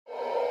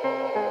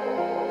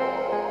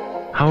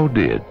How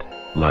did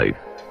life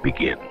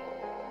begin?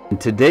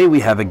 Today we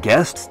have a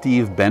guest,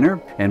 Steve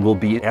Benner, and we'll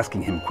be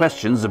asking him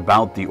questions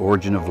about the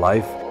origin of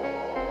life.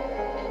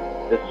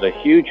 This is a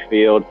huge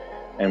field,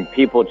 and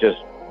people just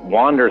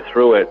wander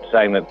through it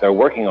saying that they're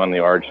working on the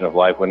origin of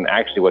life, when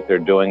actually what they're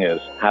doing is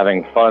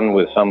having fun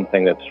with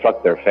something that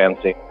struck their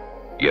fancy.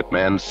 Yet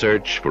man's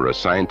search for a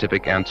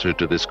scientific answer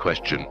to this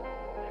question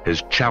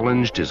has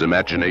challenged his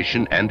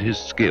imagination and his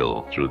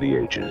skill through the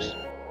ages.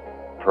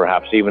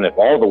 Perhaps even if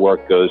all the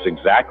work goes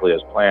exactly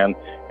as planned,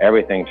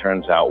 everything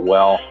turns out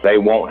well, they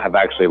won't have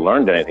actually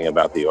learned anything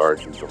about the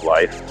origins of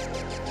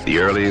life. The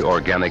early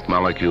organic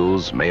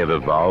molecules may have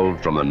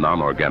evolved from the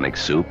non-organic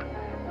soup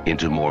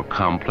into more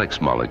complex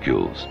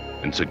molecules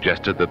and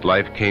suggested that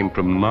life came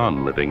from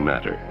non-living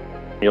matter.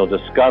 You'll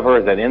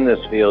discover that in this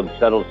field,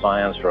 settled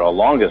science for the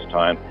longest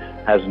time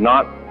has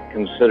not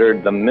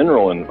considered the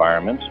mineral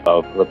environment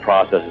of the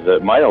processes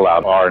that might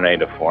allow RNA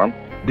to form.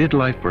 Did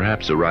life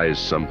perhaps arise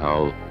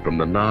somehow from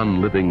the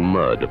non-living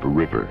mud of a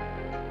river?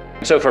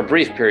 So for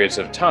brief periods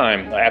of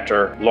time,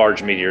 after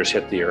large meteors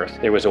hit the Earth,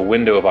 there was a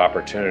window of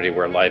opportunity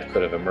where life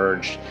could have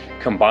emerged,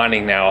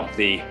 combining now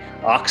the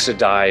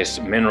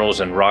oxidized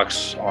minerals and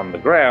rocks on the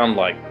ground,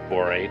 like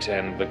borate,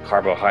 and the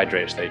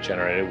carbohydrates they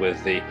generated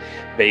with the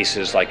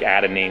bases like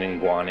adenine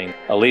and guanine.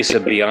 Elisa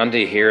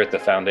Biondi here at the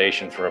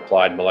Foundation for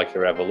Applied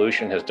Molecular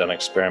Evolution has done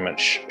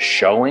experiments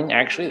showing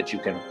actually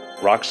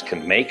that rocks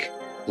can make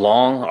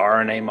long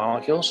RNA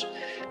molecules.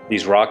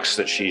 These rocks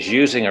that she's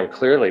using are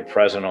clearly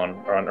present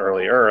on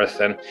early Earth,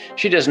 and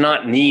she does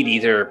not need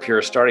either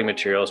pure starting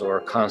materials or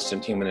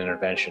constant human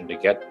intervention to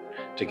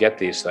get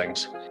these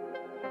things.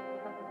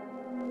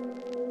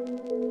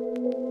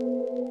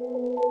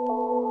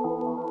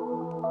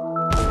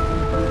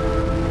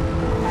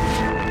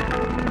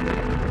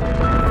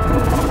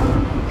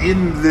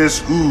 In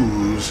this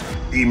ooze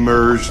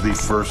emerged the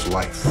first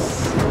life.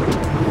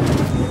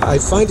 I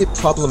find it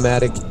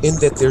problematic in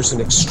that there's an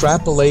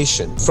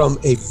extrapolation from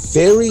a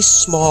very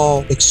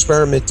small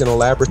experiment in a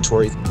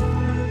laboratory.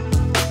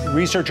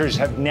 Researchers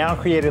have now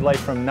created life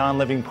from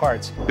non-living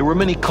parts. There were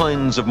many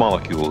kinds of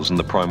molecules in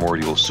the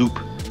primordial soup.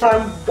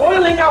 I'm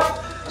boiling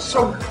up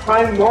some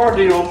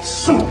primordial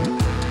soup.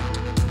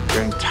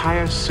 Your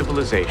entire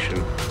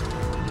civilization,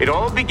 it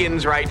all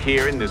begins right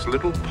here in this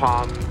little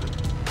pond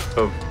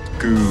of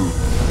goo.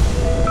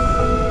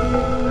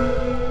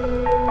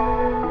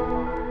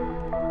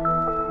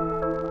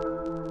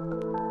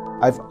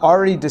 I've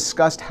already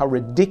discussed how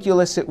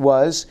ridiculous it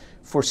was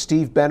for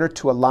Steve Benner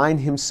to align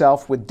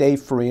himself with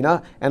Dave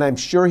Farina, and I'm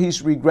sure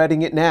he's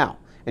regretting it now.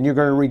 And you're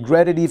going to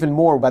regret it even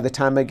more by the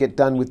time I get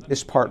done with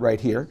this part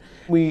right here.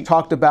 We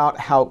talked about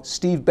how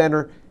Steve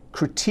Benner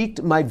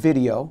critiqued my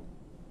video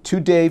to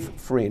Dave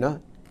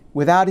Farina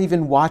without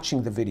even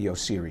watching the video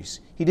series.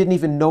 He didn't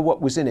even know what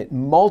was in it.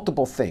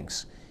 Multiple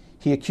things.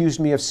 He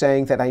accused me of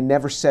saying that I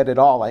never said at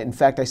all. In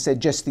fact, I said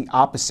just the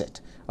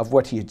opposite of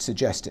what he had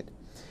suggested.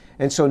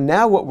 And so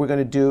now what we're going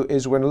to do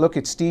is we're going to look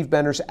at Steve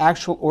Benner's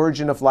actual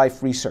origin of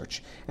life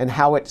research and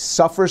how it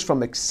suffers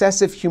from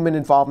excessive human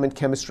involvement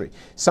chemistry,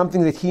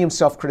 something that he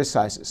himself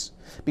criticizes.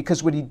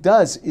 Because what he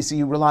does is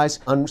he relies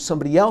on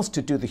somebody else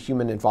to do the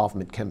human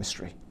involvement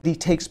chemistry. He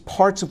takes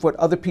parts of what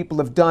other people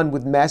have done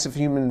with massive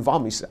human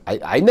involvement. He says,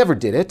 I never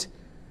did it.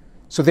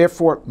 So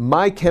therefore,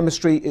 my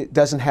chemistry it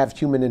doesn't have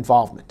human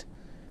involvement.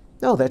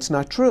 No, that's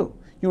not true.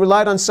 You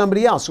relied on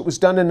somebody else. It was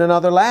done in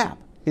another lab.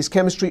 His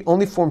chemistry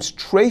only forms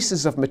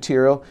traces of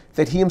material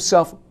that he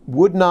himself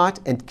would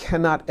not and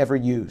cannot ever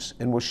use,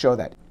 and will show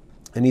that.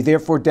 And he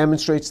therefore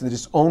demonstrates that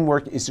his own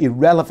work is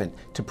irrelevant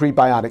to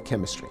prebiotic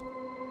chemistry.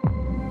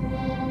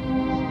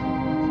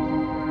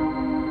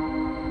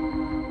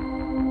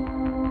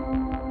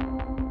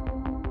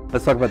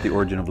 Let's talk about the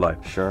origin of life.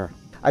 Sure.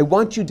 I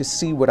want you to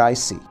see what I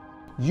see.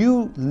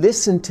 You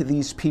listen to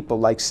these people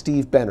like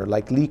Steve Benner,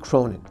 like Lee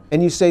Cronin,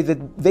 and you say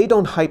that they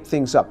don't hype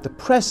things up. The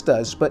press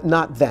does, but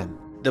not them.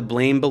 The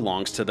blame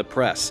belongs to the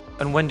press.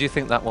 And when do you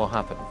think that will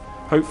happen?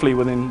 Hopefully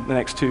within the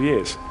next 2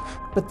 years.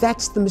 But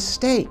that's the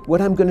mistake.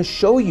 What I'm going to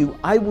show you,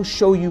 I will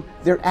show you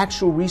their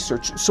actual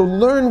research. So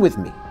learn with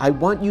me. I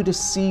want you to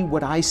see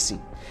what I see.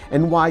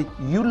 And why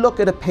you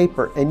look at a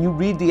paper and you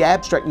read the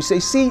abstract, you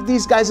say, see,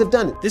 these guys have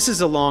done it. This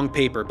is a long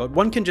paper, but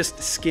one can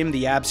just skim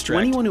the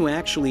abstract. Anyone who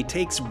actually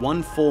takes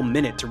 1 full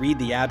minute to read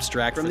the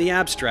abstract, from the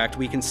abstract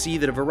we can see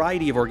that a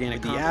variety of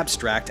organic compounds. The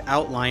abstract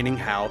outlining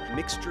how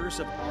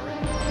mixtures of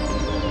RNA.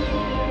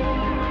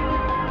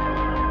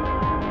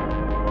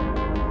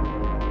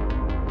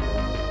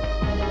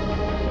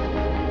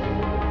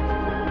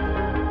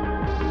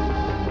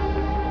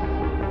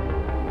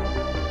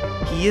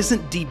 He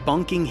isn't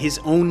debunking his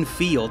own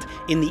field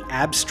in the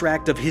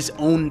abstract of his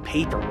own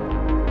paper.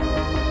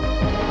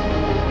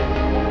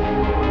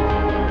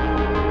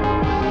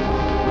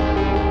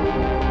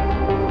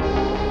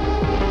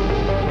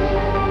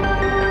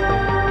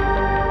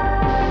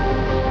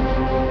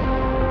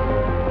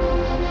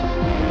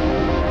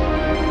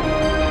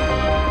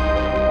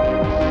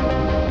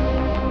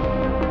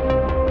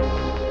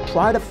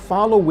 Try to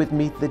follow with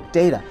me the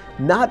data,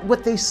 not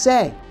what they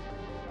say.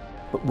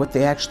 but what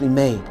they actually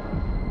made.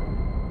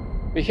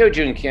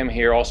 Hyojun Kim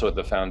here, also at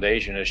the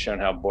foundation, has shown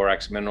how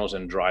borax minerals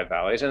in dry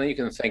valleys, and then you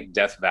can think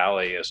Death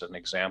Valley as an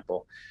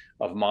example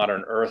of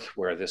modern Earth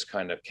where this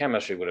kind of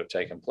chemistry would have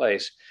taken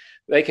place.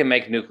 They can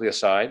make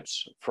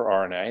nucleosides for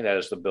RNA, that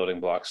is the building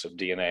blocks of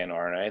DNA and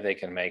RNA. They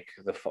can make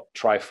the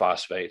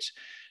triphosphates,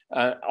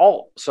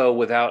 also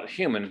without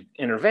human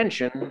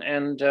intervention.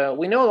 And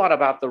we know a lot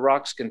about the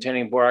rocks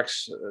containing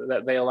borax,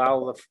 that they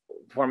allow the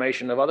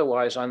formation of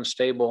otherwise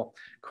unstable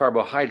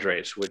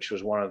carbohydrates, which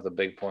was one of the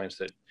big points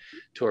that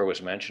Tor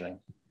was mentioning.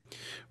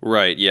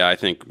 Right, yeah, I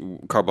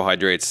think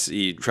carbohydrates,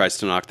 he tries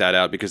to knock that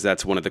out because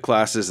that's one of the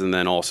classes, and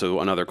then also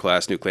another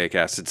class, nucleic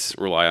acids,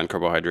 rely on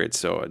carbohydrates.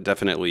 So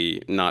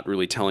definitely not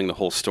really telling the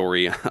whole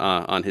story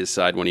on his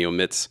side when he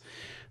omits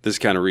this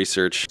kind of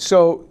research.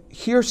 So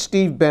here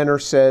Steve Benner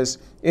says,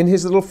 in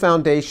his little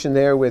foundation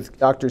there with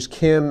Drs.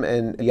 Kim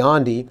and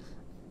Biondi,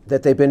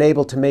 that they've been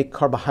able to make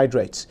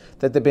carbohydrates,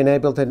 that they've been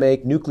able to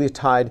make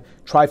nucleotide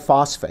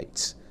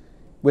triphosphates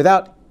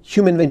without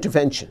human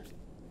intervention.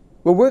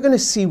 Well, we're going to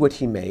see what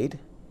he made.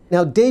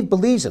 Now, Dave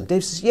believes him.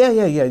 Dave says,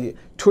 yeah.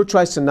 Tor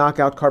tries to knock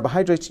out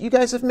carbohydrates. You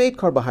guys have made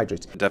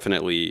carbohydrates.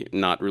 Definitely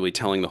not really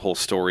telling the whole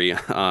story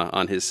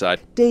on his side.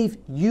 Dave,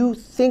 you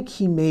think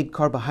he made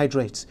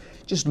carbohydrates.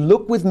 Just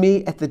look with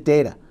me at the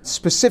data.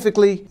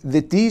 Specifically,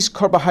 that these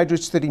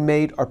carbohydrates that he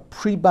made are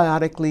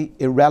prebiotically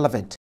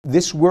irrelevant.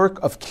 This work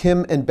of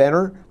Kim and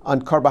Benner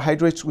on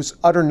carbohydrates was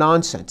utter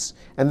nonsense.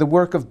 And the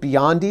work of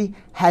Biondi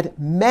had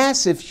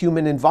massive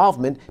human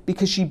involvement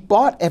because she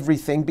bought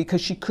everything because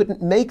she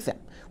couldn't make them.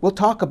 We'll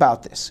talk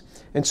about this.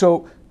 And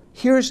so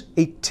here's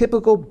a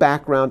typical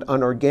background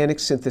on organic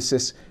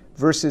synthesis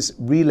versus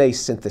relay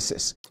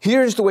synthesis.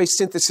 Here's the way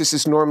synthesis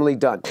is normally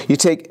done. You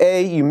take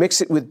A, you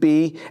mix it with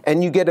B,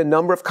 and you get a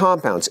number of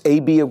compounds. A,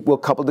 B will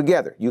couple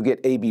together. You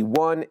get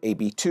AB1,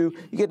 AB2,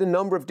 you get a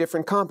number of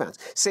different compounds.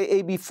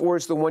 Say AB4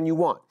 is the one you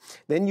want.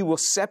 Then you will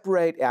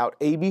separate out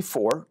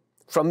AB4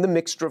 from the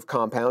mixture of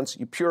compounds.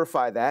 You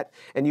purify that,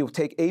 and you'll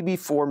take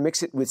AB4,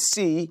 mix it with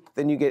C,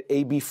 then you get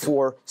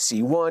AB4C1,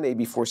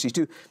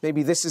 AB4C2.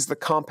 Maybe this is the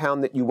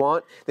compound that you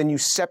want. Then you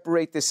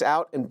separate this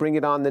out and bring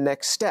it on the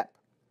next step.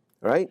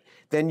 Right?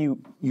 Then you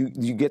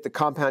get the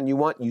compound you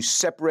want, you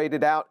separate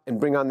it out and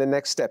bring on the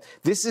next step.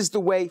 This is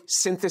the way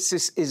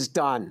synthesis is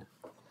done.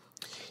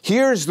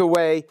 Here's the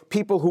way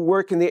people who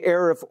work in the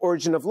area of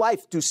origin of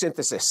life do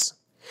synthesis.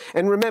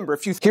 And remember,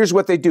 here's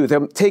what they do.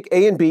 They'll take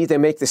A and B, they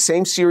make the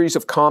same series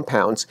of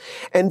compounds,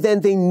 and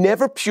then they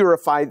never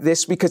purify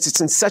this because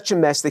it's in such a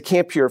mess they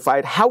can't purify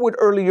it. How would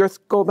early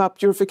Earth go about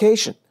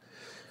purification?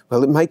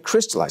 Well, it might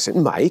crystallize. It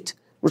might.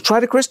 We'll try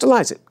to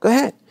crystallize it. Go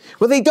ahead.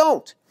 Well, they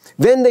don't.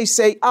 Then they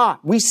say,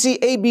 we see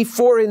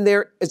AB4 in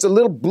there as a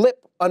little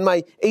blip on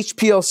my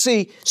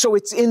HPLC, so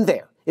it's in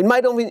there. It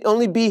might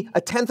only be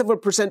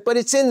 0.1%, but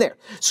it's in there.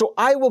 So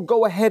I will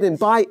go ahead and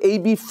buy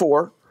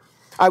AB4.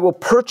 I will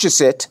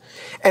purchase it,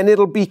 and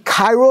it'll be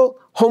chiral,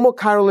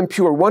 homochiral and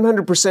pure,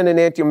 100%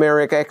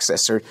 enantiomeric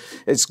excess, or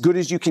as good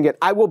as you can get.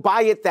 I will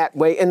buy it that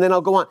way, and then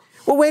I'll go on.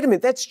 Well, wait a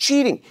minute, that's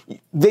cheating.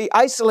 They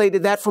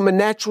isolated that from a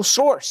natural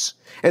source,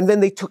 and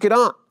then they took it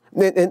on.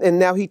 And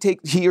now he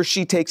or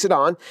she takes it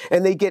on,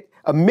 and they get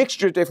a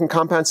mixture of different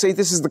compounds. Say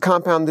this is the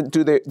compound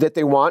that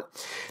they want.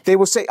 They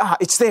will say,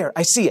 it's there,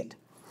 I see it.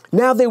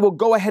 Now they will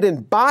go ahead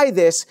and buy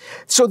this,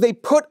 so they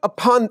put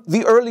upon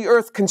the early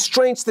Earth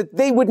constraints that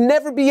they would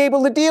never be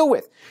able to deal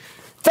with.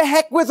 The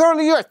heck with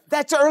early Earth.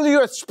 That's early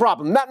Earth's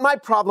problem. Not my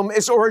problem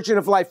as origin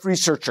of life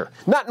researcher.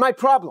 Not my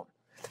problem.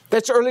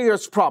 That's early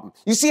Earth's problem.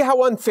 You see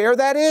how unfair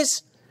that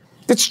is?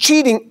 It's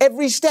cheating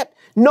every step.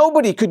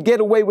 Nobody could get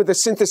away with a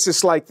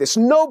synthesis like this.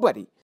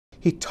 Nobody.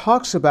 He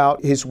talks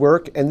about his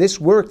work, and this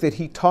work that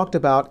he talked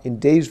about in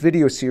Dave's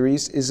video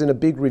series is in a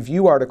big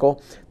review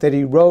article that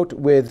he wrote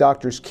with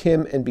Drs.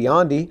 Kim and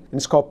Biondi, and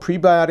it's called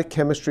Prebiotic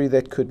Chemistry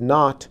That Could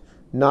Not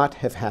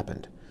Have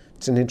Happened.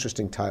 It's an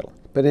interesting title.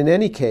 But in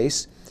any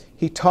case,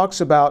 he talks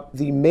about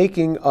the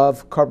making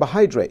of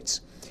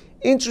carbohydrates.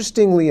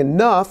 Interestingly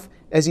enough,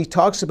 as he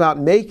talks about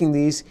making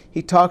these,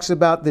 he talks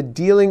about the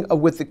dealing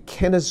with the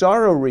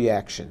Cannizzaro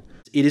reaction.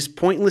 It is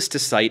pointless to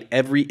cite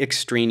every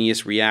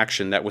extraneous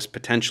reaction that was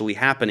potentially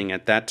happening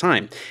at that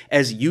time,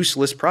 as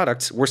useless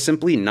products were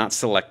simply not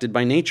selected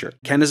by nature.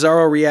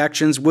 Cannizzaro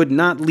reactions would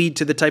not lead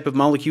to the type of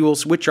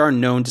molecules which are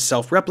known to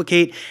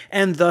self-replicate,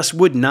 and thus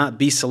would not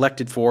be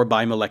selected for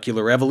by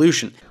molecular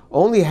evolution.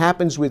 Only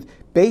happens with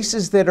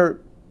bases that are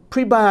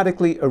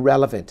prebiotically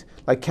irrelevant,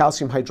 like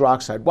calcium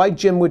hydroxide. Why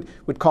Jim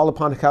would call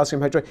upon calcium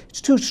hydroxide?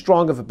 It's too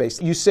strong of a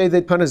base. You say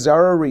that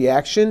Cannizzaro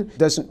reaction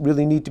doesn't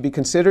really need to be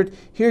considered.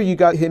 Here you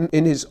got him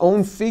in his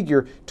own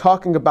figure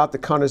talking about the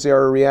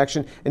Cannizzaro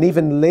reaction and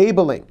even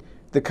labeling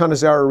the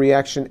Cannizzaro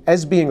reaction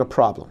as being a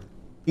problem.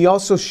 He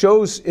also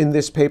shows in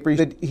this paper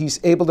that he's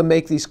able to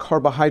make these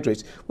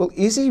carbohydrates. Well,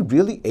 is he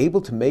really able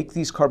to make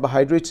these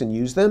carbohydrates and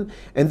use them?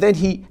 And then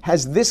he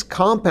has this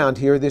compound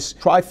here, this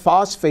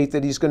triphosphate,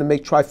 that he's going to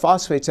make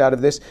triphosphates out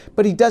of this,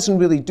 but he doesn't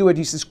really do it.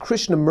 He says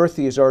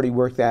Krishnamurti has already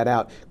worked that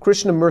out.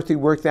 Krishnamurti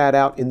worked that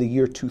out in the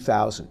year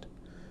 2000.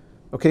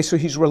 Okay, so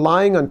he's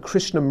relying on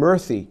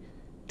Krishnamurti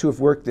to have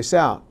worked this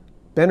out.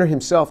 Benner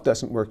himself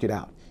doesn't work it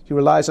out. He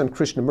relies on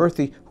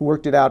Krishnamurthy, who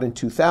worked it out in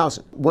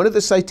 2000. One of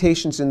the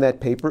citations in that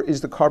paper is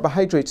the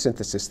carbohydrate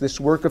synthesis, this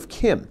work of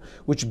Kim,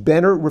 which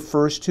Benner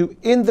refers to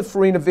in the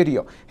Farina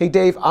video. Hey,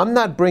 Dave, I'm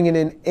not bringing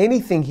in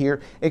anything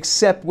here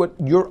except what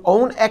your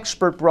own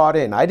expert brought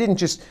in. I didn't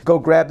just go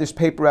grab this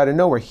paper out of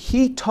nowhere.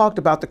 He talked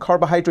about the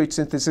carbohydrate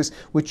synthesis,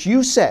 which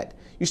you said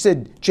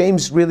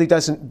James really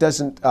doesn't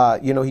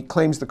he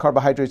claims the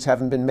carbohydrates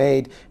haven't been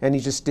made, and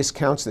he just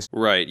discounts this.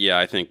 Right, yeah,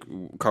 I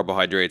think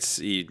carbohydrates,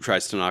 he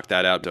tries to knock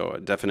that out, though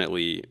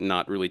definitely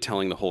not really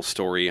telling the whole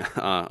story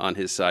on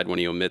his side when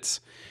he omits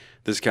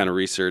this kind of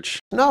research.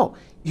 No,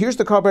 here's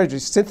the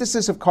carbohydrates,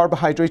 synthesis of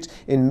carbohydrates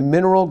in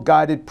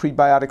mineral-guided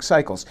prebiotic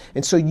cycles.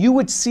 And so you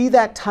would see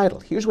that title.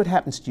 Here's what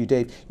happens to you,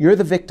 Dave. You're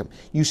the victim.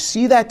 You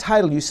see that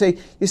title, you say,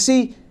 you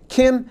see,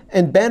 Kim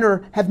and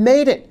Benner have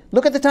made it.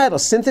 Look at the title,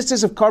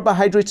 Synthesis of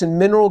Carbohydrates in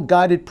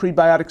Mineral-Guided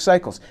Prebiotic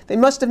Cycles. They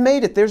must have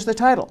made it. There's the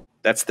title.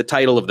 That's the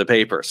title of the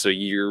paper, so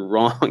you're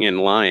wrong and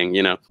lying,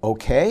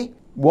 Okay,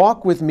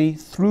 walk with me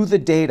through the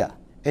data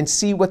and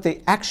see what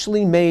they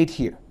actually made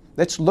here.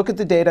 Let's look at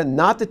the data,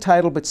 not the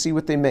title, but see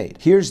what they made.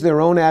 Here's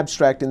their own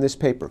abstract in this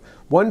paper.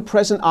 One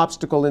present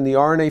obstacle in the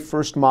RNA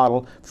first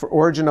model for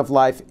origin of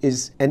life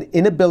is an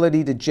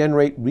inability to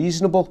generate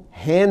reasonable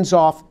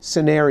hands-off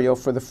scenario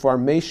for the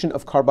formation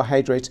of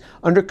carbohydrates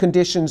under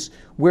conditions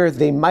where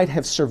they might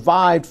have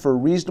survived for a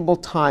reasonable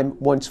time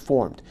once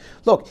formed.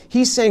 Look,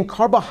 he's saying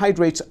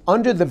carbohydrates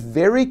under the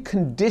very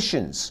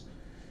conditions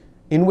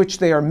in which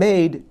they are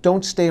made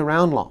don't stay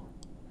around long.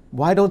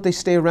 Why don't they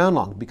stay around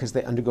long? Because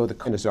they undergo the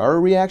Cannizzaro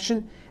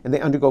reaction and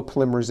they undergo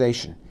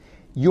polymerization.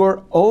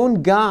 Your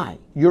own guy,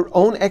 your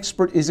own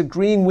expert is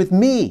agreeing with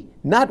me,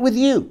 not with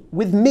you,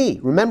 with me.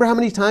 Remember how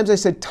many times I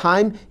said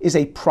time is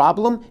a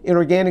problem in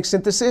organic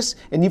synthesis,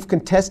 and you've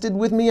contested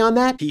with me on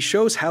that? He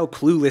shows how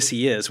clueless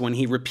he is when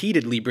he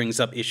repeatedly brings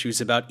up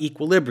issues about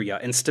equilibria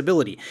and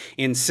stability,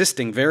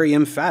 insisting very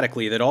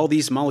emphatically that all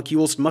these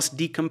molecules must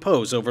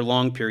decompose over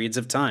long periods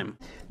of time.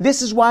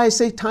 This is why I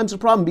say time's a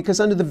problem,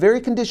 because under the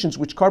very conditions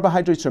which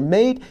carbohydrates are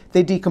made,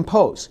 they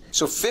decompose.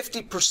 So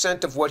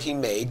 50% of what he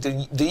made,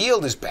 the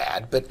yield is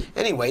bad, but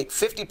anyway,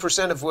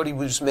 50% of what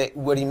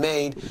he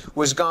made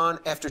was gone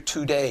after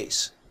 2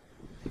 days.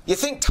 You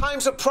think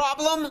time's a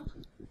problem?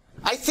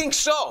 I think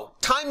so.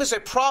 Time is a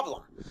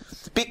problem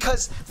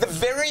because the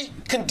very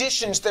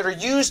conditions that are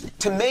used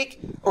to make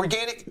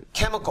organic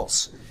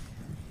chemicals,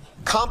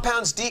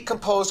 compounds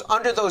decompose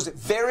under those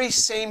very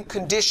same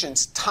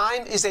conditions.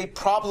 Time is a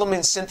problem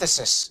in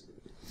synthesis.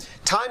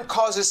 Time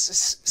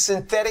causes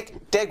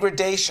synthetic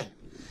degradation.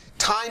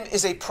 Time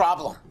is a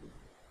problem.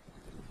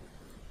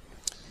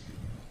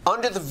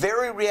 Under the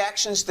very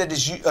reactions that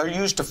are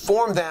used to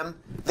form them,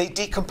 they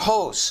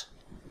decompose.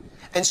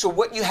 And so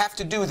what you have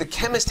to do, the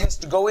chemist has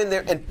to go in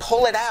there and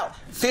pull it out,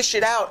 fish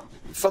it out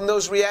from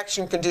those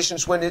reaction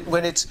conditions when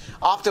it's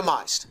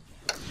optimized.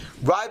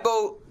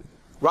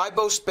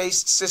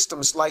 Ribose-based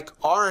systems like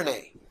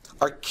RNA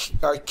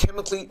are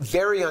chemically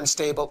very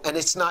unstable, and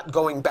it's not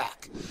going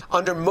back.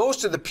 Under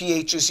most of the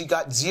pHs, he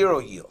got 0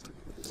 yield.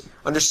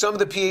 Under some of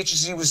the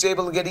pHs, he was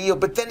able to get a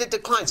yield, but then it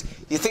declines.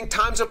 You think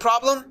time's a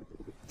problem?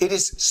 It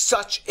is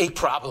such a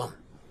problem.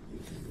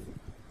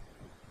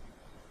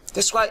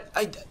 That's why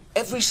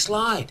every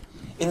slide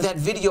in that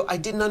video I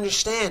didn't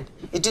understand.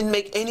 It didn't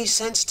make any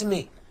sense to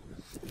me.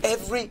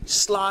 Every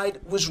slide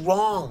was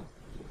wrong.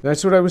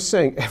 That's what I was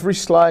saying. Every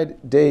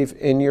slide, Dave,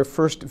 in your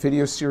first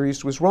video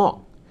series was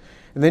wrong.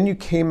 And then you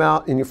came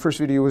out, in your first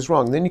video was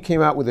wrong. And then you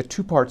came out with a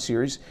 2-part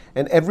series,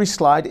 and every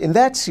slide in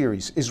that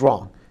series is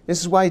wrong. This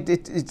is why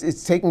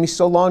it's taking me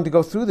so long to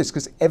go through this,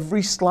 because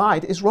every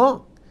slide is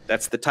wrong.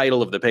 That's the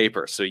title of the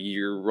paper, so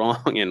you're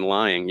wrong and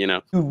lying,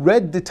 You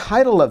read the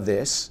title of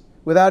this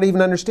without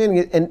even understanding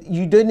it, and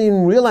you didn't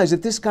even realize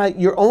that this guy,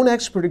 your own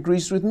expert,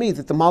 agrees with me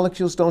that the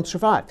molecules don't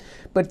survive.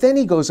 But then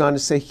he goes on to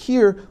say,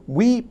 here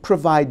we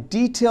provide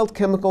detailed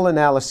chemical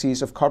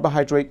analyses of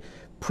carbohydrate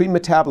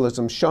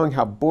pre-metabolism showing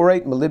how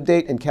borate,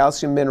 molybdate, and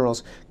calcium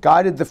minerals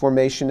guided the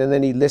formation, and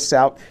then he lists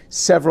out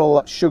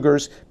several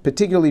sugars,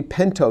 particularly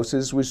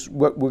pentoses, which is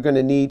what we're going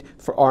to need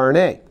for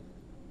RNA.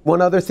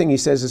 One other thing he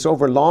says is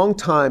over long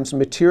times,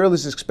 material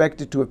is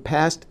expected to have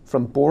passed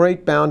from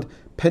borate-bound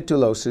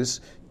pentuloses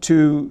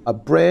to a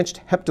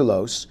branched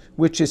heptulose,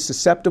 which is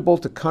susceptible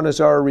to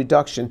Cannizzaro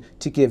reduction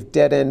to give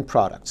dead-end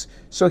products.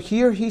 So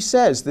here he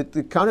says that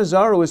the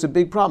Cannizzaro is a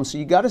big problem, so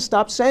you got to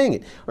stop saying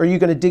it. Or you're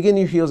going to dig in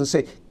your heels and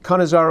say,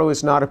 Cannizzaro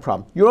is not a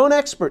problem. Your own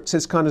expert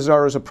says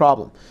Cannizzaro is a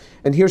problem.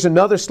 And here's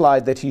another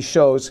slide that he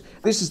shows.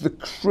 This is the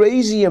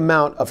crazy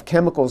amount of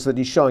chemicals that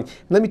he's showing.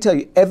 And let me tell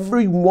you,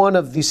 every one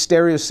of these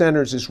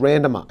stereocenters is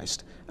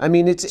randomized. I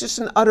mean, it's just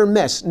an utter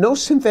mess. No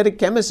synthetic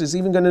chemist is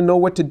even going to know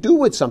what to do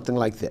with something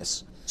like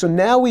this. So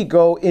now we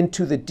go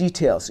into the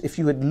details. If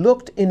you had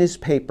looked in his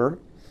paper,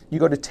 you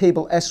go to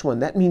table S1.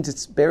 That means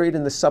it's buried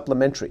in the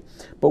supplementary.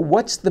 But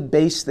what's the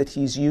base that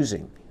he's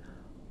using?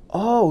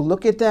 Oh,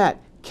 look at that.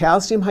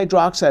 calcium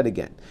hydroxide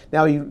again.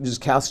 Now he uses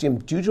calcium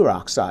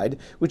deuteroxide,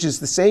 which is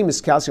the same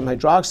as calcium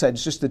hydroxide.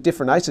 It's just a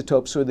different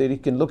isotope so that you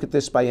can look at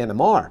this by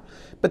NMR.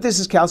 But this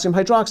is calcium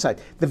hydroxide,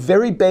 the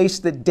very base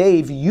that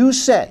Dave, you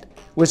said,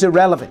 was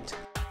irrelevant.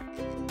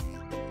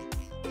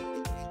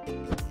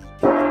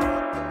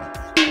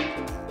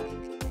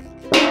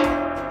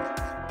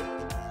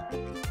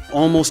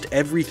 Almost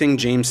everything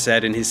James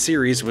said in his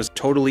series was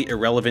totally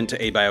irrelevant to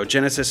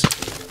abiogenesis.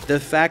 The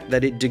fact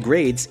that it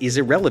degrades is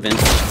irrelevant.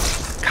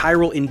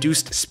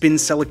 Chiral-induced spin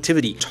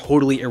selectivity,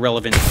 totally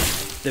irrelevant.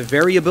 The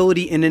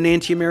variability in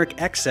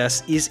enantiomeric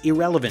excess is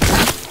irrelevant.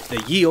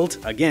 The yield,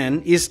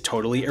 again, is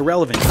totally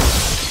irrelevant.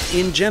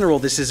 In general,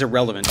 this is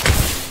irrelevant.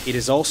 It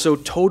is also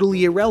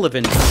totally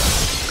irrelevant.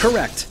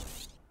 Correct.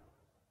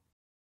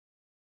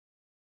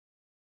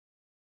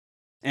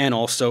 And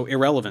also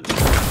irrelevant.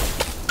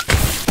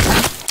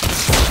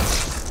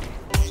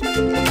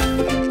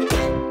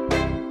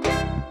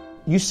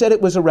 You said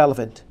it was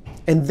irrelevant,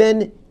 and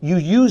then you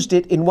used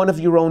it in one of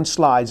your own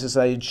slides as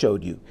I had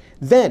showed you.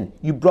 Then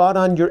you brought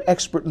on your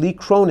expert Lee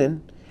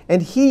Cronin,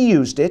 and he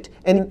used it,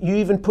 and you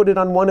even put it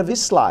on one of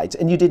his slides,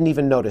 and you didn't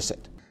even notice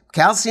it.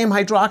 Calcium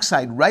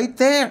hydroxide right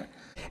there.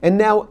 And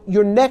now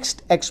your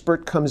next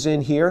expert comes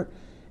in here,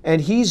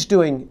 and he's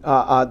doing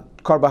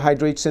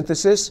carbohydrate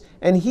synthesis,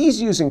 and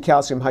he's using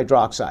calcium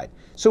hydroxide.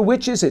 So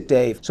which is it,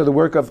 Dave? So the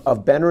work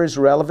of Benner is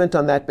relevant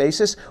on that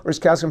basis, or is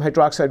calcium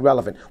hydroxide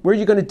relevant? Where are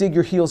you going to dig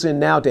your heels in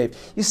now, Dave?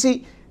 You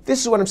see, this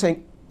is what I'm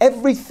saying.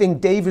 Everything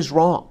Dave is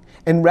wrong.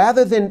 And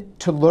rather than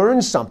to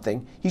learn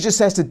something, he just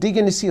has to dig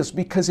in his heels,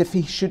 because if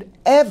he should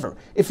ever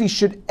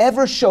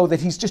show that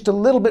he's just a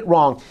little bit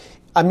wrong,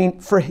 I mean,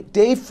 for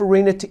Dave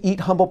Farina to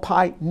eat humble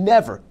pie,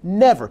 never,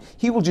 never.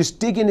 He will just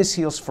dig in his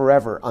heels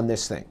forever on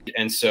this thing.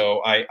 And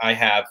so I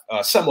have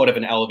somewhat of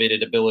an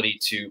elevated ability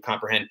to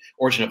comprehend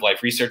origin of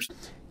life research.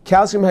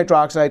 Calcium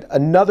hydroxide,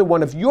 another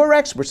one of your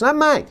experts, not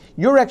mine,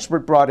 your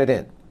expert brought it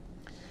in.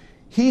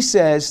 He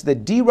says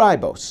that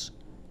D-Ribose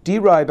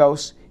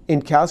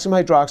in calcium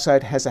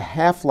hydroxide has a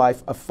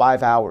half-life of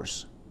 5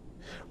 hours.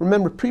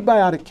 Remember,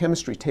 prebiotic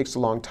chemistry takes a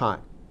long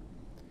time.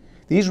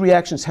 These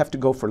reactions have to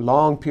go for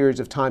long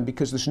periods of time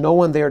because there's no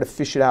one there to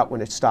fish it out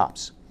when it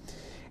stops.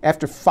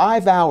 After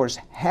 5 hours,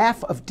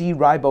 half of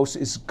D-ribose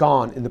is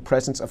gone in the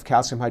presence of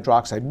calcium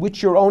hydroxide,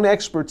 which your own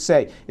experts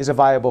say is a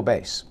viable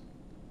base.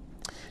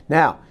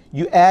 Now,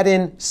 you add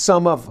in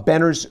some of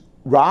Benner's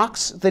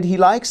rocks that he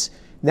likes.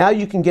 Now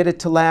you can get it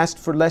to last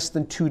for less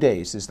than 2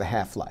 days is the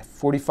half-life,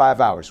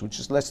 45 hours, which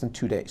is less than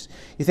 2 days.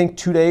 You think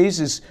 2 days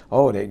is,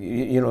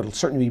 it'll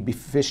certainly be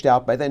fished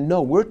out by then.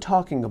 No, we're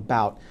talking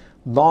about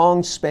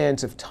long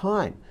spans of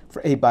time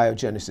for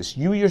abiogenesis.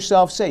 You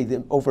yourself say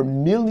that over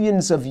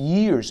millions of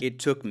years. It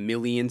took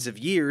millions of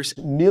years.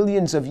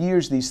 Millions of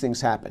years these things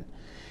happen.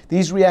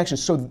 These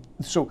reactions, so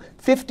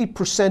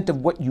 50% of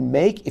what you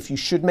make, if you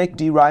should make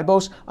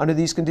D-ribose under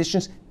these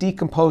conditions,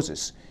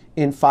 decomposes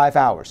in 5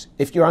 hours.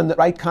 If you're on the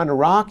right kind of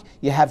rock,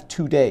 you have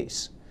 2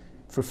 days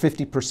for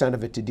 50%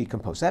 of it to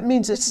decompose. That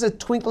means this is a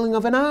twinkling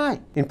of an eye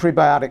in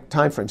prebiotic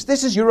timeframes.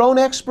 This is your own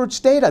expert's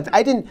data.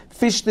 I didn't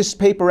fish this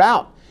paper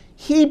out.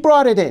 He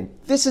brought it in.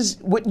 This is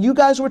what you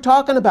guys were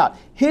talking about,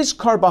 his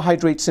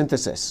carbohydrate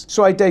synthesis.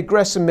 So I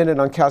digress a minute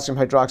on calcium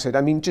hydroxide.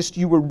 I mean, just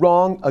you were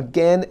wrong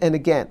again and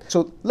again.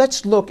 So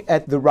let's look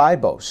at the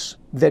ribose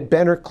that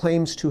Benner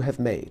claims to have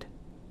made.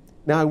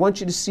 Now I want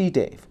you to see,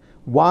 Dave,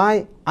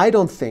 why I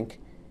don't think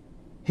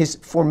his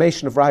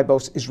formation of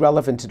ribose is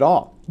relevant at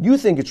all. You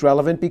think it's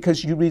relevant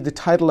because you read the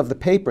title of the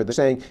paper. They're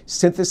saying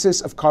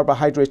Synthesis of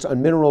Carbohydrates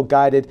on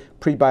Mineral-Guided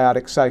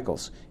Prebiotic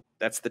Cycles.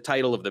 That's the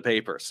title of the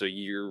paper, so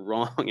you're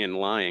wrong and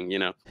lying, you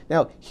know.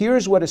 Now,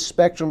 here's what a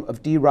spectrum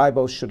of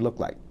D-ribose should look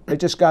like. I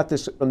just got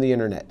this from the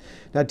internet.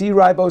 Now,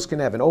 D-ribose can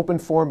have an open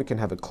form, it can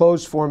have a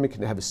closed form, it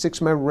can have a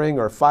 6-member ring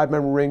or a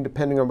 5-member ring,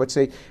 depending on what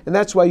say. And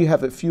that's why you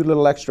have a few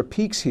little extra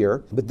peaks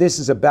here, but this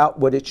is about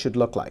what it should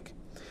look like.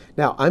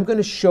 Now, I'm going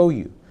to show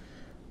you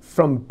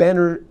from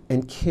Benner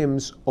and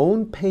Kim's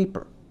own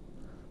paper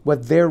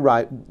what their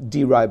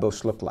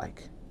D-ribose look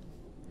like.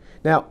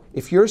 Now,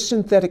 if you're a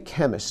synthetic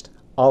chemist,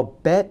 I'll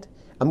bet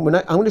I'm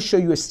going to show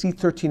you a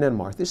C13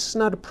 NMR. This is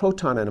not a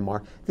proton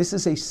NMR. This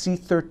is a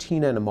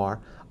C13 NMR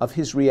of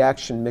his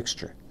reaction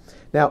mixture.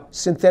 Now,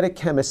 synthetic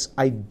chemists,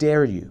 I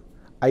dare you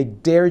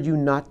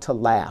not to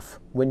laugh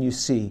when you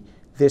see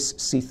this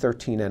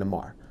C13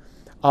 NMR.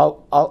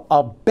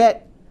 I'll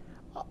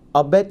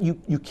bet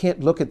you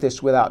can't look at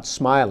this without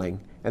smiling,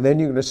 and then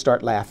you're going to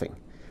start laughing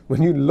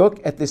when you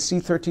look at the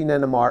C13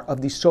 NMR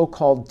of the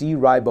so-called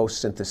D-ribose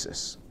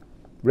synthesis.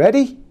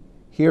 Ready?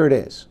 Here it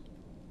is.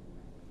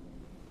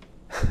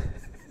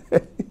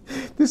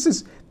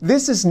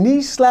 This is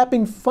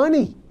knee-slapping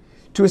funny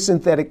to a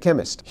synthetic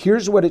chemist.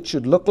 Here's what it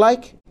should look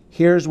like.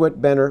 Here's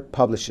what Benner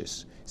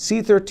publishes.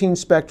 C13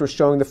 spectra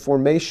showing the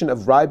formation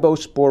of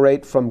ribose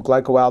borate from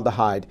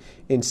glycoaldehyde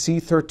in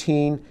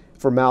C13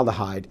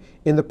 formaldehyde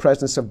in the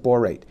presence of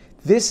borate.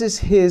 This is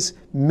his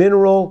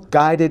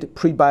mineral-guided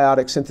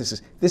prebiotic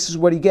synthesis. This is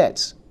what he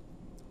gets.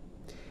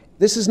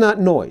 This is not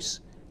noise.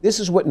 This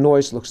is what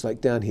noise looks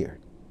like down here.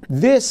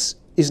 This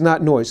is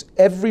not noise.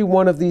 Every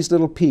one of these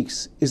little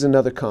peaks is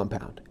another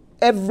compound.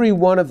 Every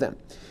one of them.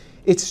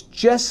 It's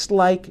just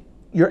like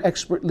your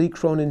expert Lee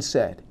Cronin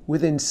said.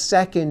 Within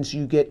seconds,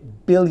 you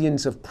get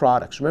billions of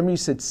products. Remember you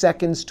said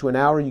seconds to an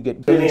hour, you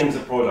get billions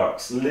of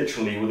products,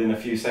 literally within a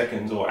few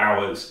seconds or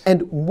hours.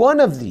 And one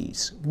of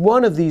these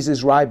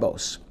is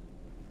ribose.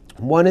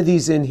 One of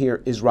these in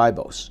here is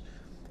ribose.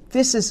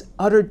 This is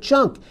utter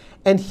junk.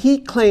 And he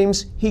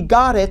claims he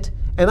got it,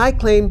 and I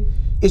claim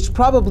it's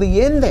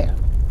probably in there.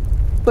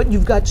 But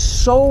you've got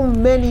so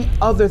many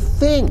other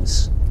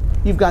things.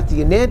 You've got the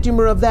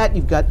enantiomer of that,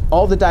 you've got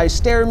all the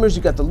diastereomers,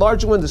 you've got the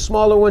larger ones, the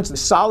smaller ones, the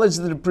solids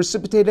that are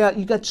precipitated out.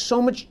 You've got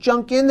so much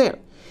junk in there.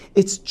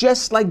 It's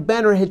just like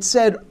Benner had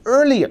said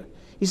earlier.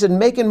 He said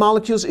making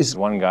molecules is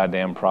one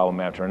goddamn problem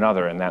after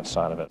another in that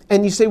side of it.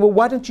 And you say, well,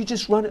 why don't you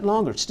just run it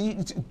longer?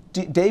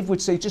 Dave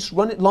would say, just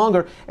run it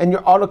longer, and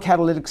your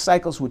autocatalytic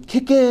cycles would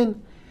kick in,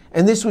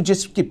 and this would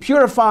just get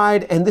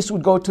purified, and this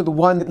would go to the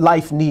one that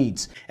life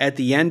needs. At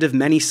the end of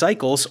many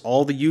cycles,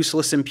 all the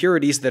useless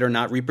impurities that are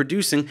not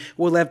reproducing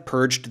will have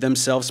purged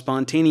themselves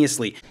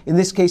spontaneously. In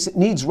this case, it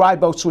needs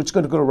ribose, so it's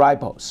going to go to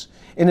ribose.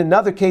 In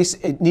another case,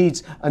 it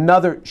needs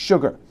another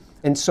sugar.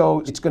 And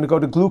so it's going to go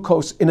to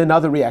glucose in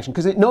another reaction,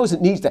 because it knows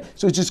it needs that.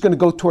 So it's just going to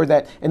go toward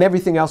that, and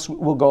everything else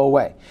will go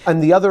away. And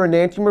the other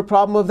enantiomer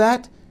problem of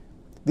that,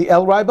 the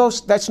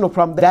L-ribose, that's no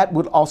problem. That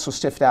would also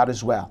sift out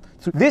as well.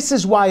 So this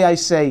is why I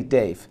say,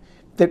 Dave,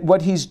 that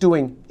what he's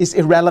doing is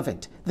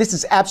irrelevant. This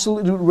is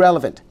absolutely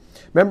irrelevant.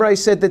 Remember I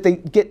said that they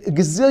get a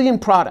gazillion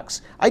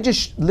products. I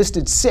just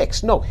listed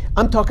 6. No,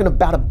 I'm talking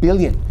about 1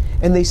 billion.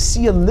 And they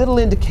see a little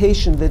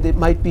indication that it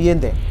might be in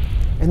there.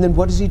 And then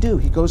what does he do?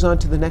 He goes on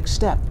to the next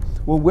step.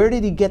 Well, where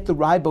did he get the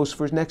ribose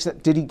for his next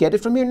step? Did he get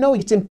it from here? No,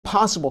 it's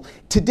impossible.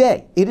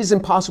 Today, it is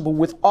impossible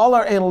with all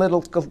our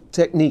analytical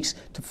techniques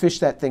to fish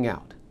that thing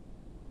out.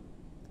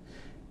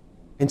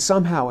 And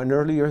somehow an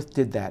early Earth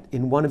did that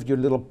in one of your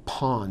little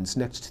ponds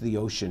next to the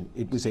ocean.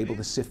 It was able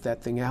to sift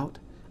that thing out.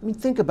 I mean,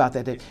 think about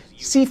that.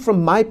 See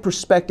from my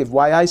perspective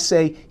why I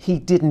say he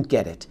didn't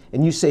get it,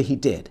 and you say he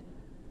did.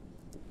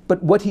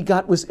 But what he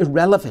got was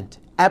irrelevant,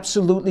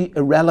 absolutely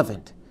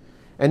irrelevant.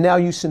 And now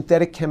you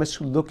synthetic chemists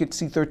who look at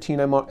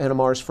C13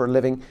 NMRs for a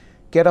living,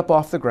 get up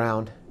off the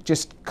ground,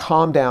 just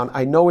calm down.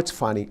 I know it's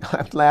funny.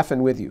 I'm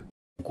laughing with you.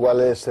 ¿Cuál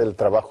es el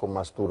trabajo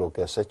más duro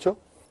que has hecho?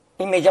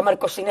 Y me llama el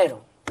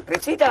cocinero.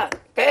 Risita,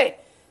 ¿qué?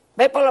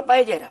 Ve por la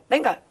paellera.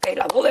 Venga, que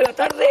las 2 de la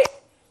tarde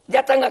ya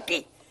están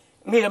aquí.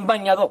 Miren,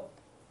 bañador.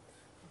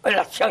 En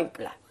las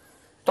chanclas.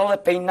 Todo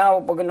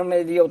despeinado porque no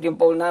me dio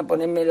tiempo nada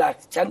ponerme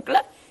las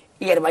chanclas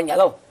y el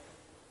bañador.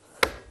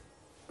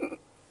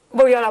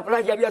 Voy a la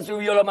playa, había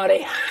subido la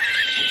marea.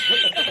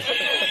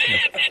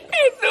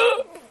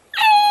 Eso.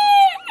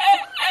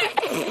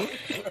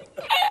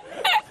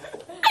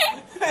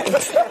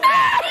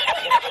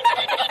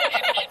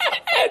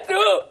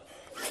 Eso.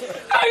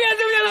 Había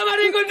subido la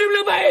marea con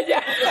triple paella.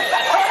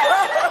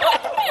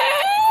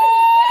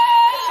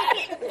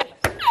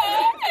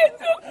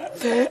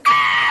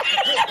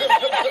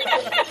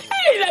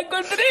 Y la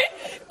encontré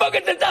porque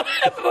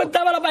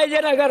estaba la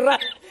paellera agarrada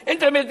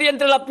metida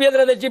entre las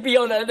piedras de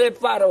Chipiona, del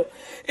faro.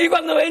 Y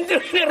cuando entro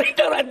en el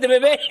restaurante me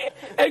ve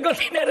el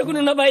cocinero con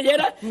una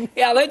paellera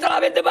y adentro la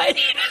 20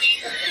 paelleras.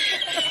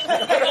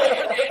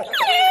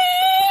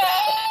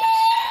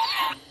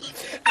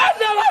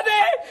 ¡Asómate,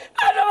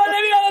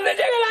 mira dónde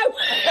llega el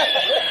agua!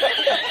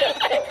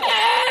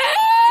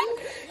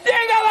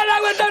 Llegaba el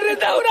agua hasta el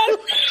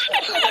restaurante.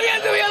 Había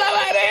subido la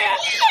marea.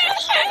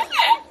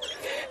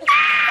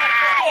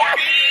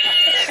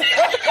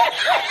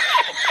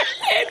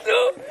 ¡Eso!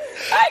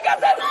 ¡Hay que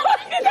hacerlo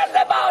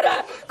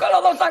ahora! Con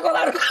los 2 sacos de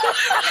arroz.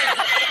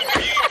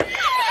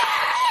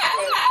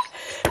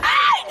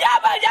 ¡Ay,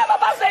 llama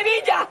para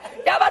Sevilla!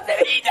 ¡Llama a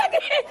Sevilla que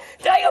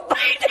traigo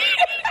paella!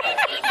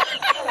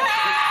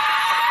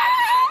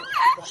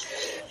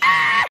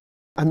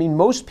 I mean,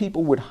 most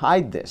people would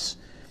hide this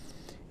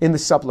in the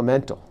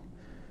supplemental,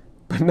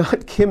 but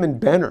not Kim and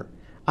Benner.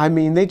 I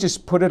mean, they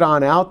just put it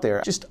on out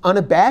there. Just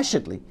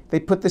unabashedly, they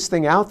put this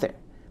thing out there.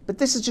 But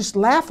this is just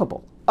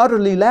laughable,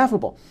 utterly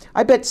laughable.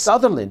 I bet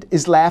Sutherland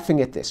is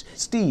laughing at this.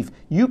 Steve,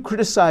 you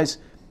criticize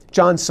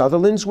John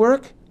Sutherland's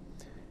work?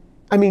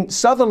 I mean,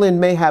 Sutherland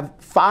may have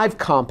 5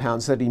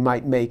 compounds that he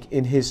might make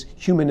in his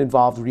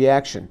human-involved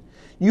reaction.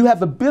 You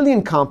have 1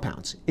 billion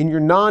compounds in your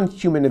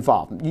non-human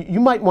involved. You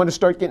might want to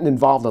start getting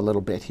involved a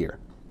little bit here.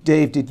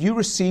 Dave, did you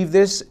receive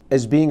this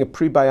as being a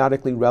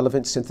prebiotically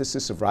relevant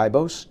synthesis of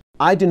ribose?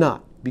 I do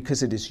not,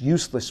 because it is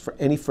useless for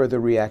any further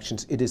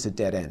reactions. It is a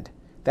dead end.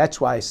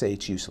 That's why I say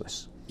it's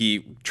useless.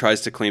 He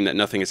tries to claim that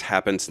nothing has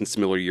happened since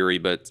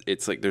Miller-Urey, but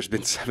it's like there's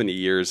been 70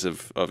 years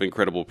of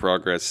incredible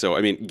progress. So,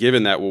 I mean,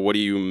 given that, well, what do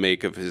you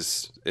make of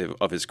his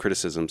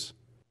criticisms?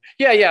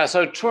 Yeah.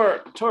 So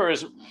Tor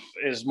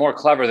is more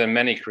clever than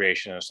many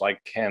creationists,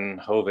 like Ken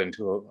Hovind,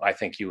 who I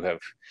think you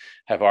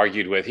have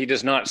argued with. He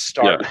does not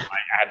start by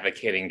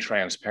advocating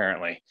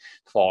transparently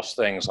false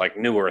things like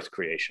New Earth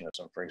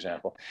creationism, for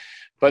example,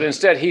 but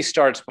instead he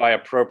starts by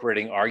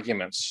appropriating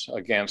arguments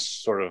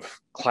against sort of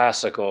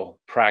classical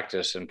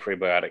practice in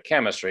prebiotic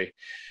chemistry,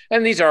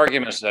 and these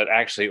arguments that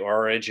actually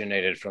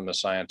originated from the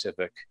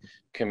scientific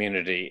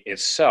community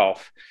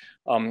itself.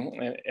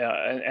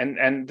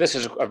 And this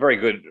is a very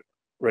good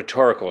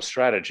rhetorical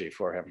strategy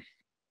for him.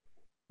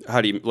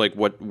 How do you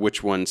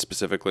which one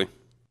specifically?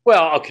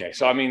 Well, okay.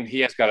 So, I mean, he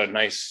has got a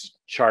nice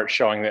chart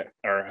showing that,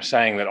 or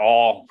saying that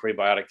all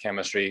prebiotic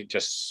chemistry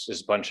just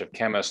is a bunch of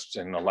chemists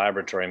in the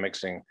laboratory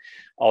mixing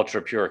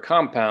ultra pure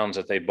compounds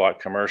that they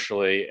bought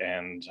commercially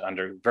and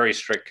under very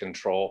strict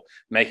control,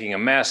 making a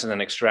mess and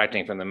then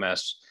extracting from the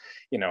mess,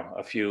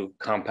 a few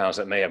compounds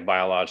that may have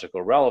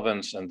biological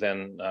relevance, and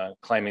then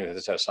claiming that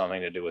this has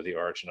something to do with the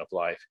origin of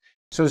life.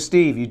 So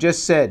Steve, you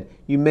just said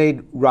you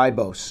made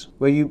ribose.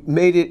 Well, you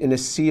made it in a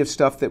sea of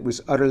stuff that was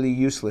utterly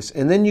useless.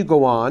 And then you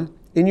go on,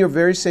 in your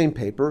very same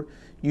paper,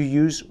 you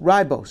use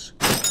ribose.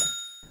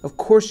 Of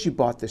course you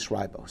bought this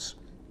ribose.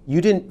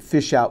 You didn't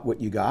fish out what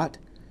you got.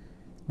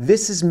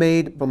 This is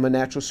made from a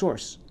natural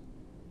source.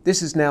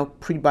 This is now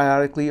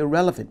prebiotically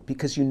irrelevant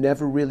because you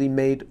never really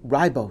made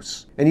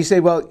ribose. And you say,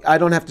 well, I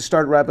don't have to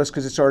start ribose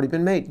because it's already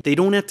been made. They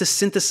don't have to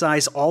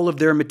synthesize all of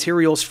their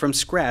materials from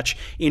scratch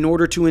in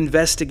order to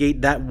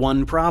investigate that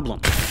one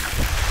problem.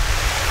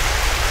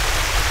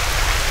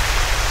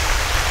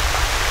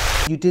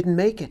 You didn't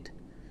make it.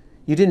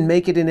 You didn't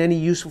make it in any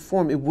useful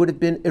form. It would have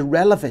been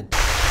irrelevant.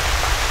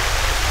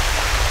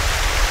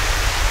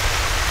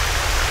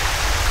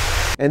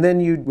 And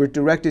then you were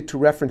directed to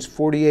reference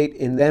 48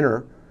 in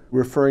Benner,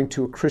 referring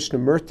to a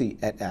Krishnamurti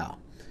et al.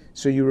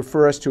 So you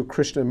refer us to a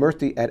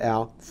Krishnamurti et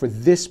al. For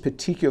this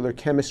particular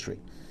chemistry.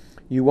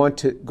 You want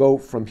to go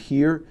from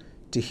here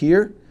to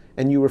here,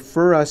 and you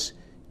refer us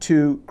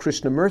to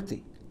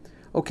Krishnamurti.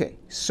 Okay,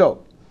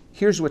 so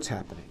here's what's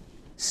happening.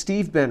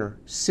 Steve Benner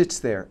sits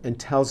there and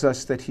tells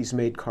us that he's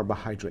made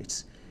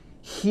carbohydrates.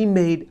 He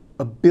made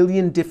a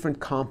billion different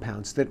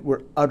compounds that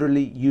were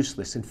utterly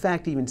useless. In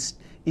fact,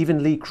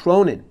 even Lee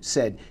Cronin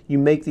said, you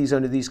make these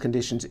under these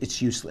conditions,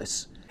 it's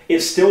useless.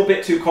 It's still a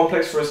bit too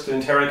complex for us to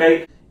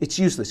interrogate. It's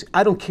useless.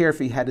 I don't care if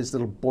he had his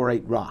little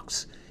borate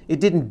rocks. It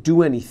didn't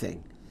do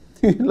anything.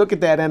 Look at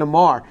that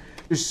NMR.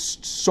 There's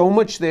so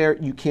much there,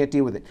 you can't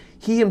deal with it.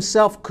 He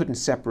himself couldn't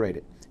separate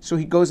it. So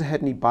he goes ahead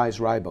and he buys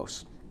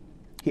ribose.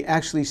 He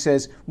actually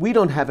says, we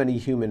don't have any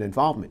human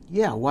involvement.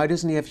 Yeah, why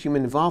doesn't he have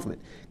human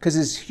involvement? Because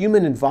his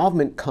human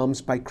involvement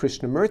comes by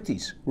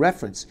Krishnamurti's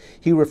reference.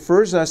 He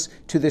refers us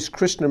to this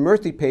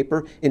Krishnamurti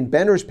paper. In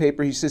Benner's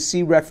paper, he says,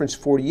 see reference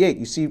 48.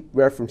 You see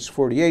reference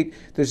 48,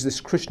 there's this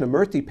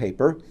Krishnamurti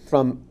paper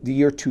from the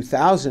year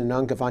 2000 in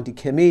Angavanti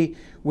Chemie,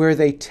 where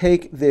they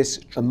take this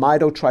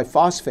amido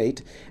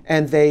triphosphate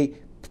and they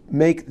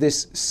make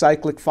this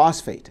cyclic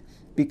phosphate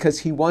because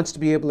he wants to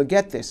be able to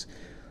get this.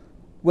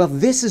 Well,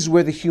 this is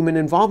where the human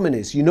involvement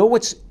is. You know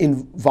what's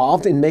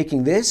involved in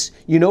making this?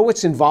 You know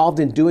what's involved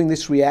in doing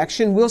this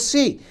reaction? We'll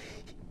see.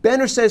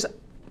 Benner says,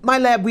 my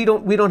lab, we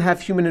don't have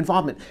human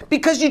involvement.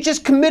 Because you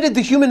just committed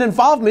the human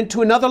involvement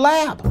to another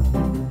lab.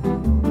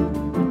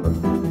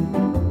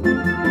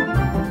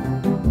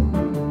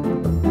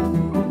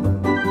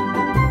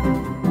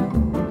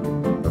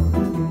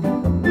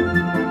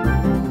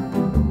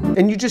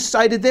 And you just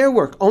cited their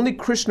work, only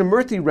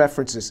Krishnamurti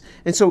references.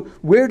 And so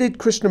where did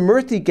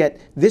Krishnamurti get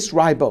this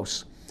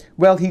ribose?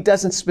 Well, he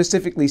doesn't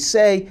specifically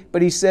say,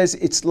 but he says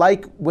it's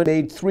like when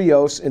they made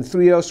threose, and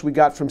threose we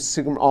got from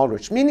Sigmund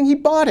Aldrich, meaning he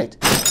bought it.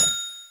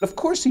 Of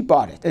course he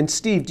bought it. And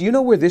Steve, do you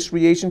know where this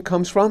reagent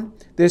comes from?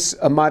 This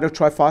amido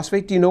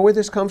triphosphate, do you know where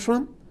this comes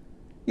from?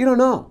 You don't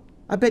know.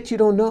 I bet you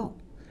don't know.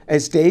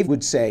 As Dave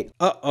would say,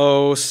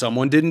 uh-oh,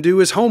 someone didn't do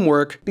his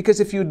homework. Because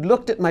if you'd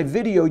looked at my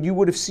video, you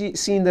would have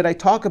seen that I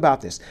talk about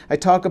this. I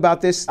talk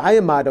about this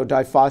iamido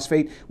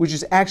diphosphate, which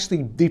is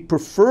actually the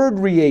preferred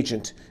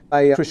reagent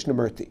by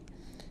Krishnamurti.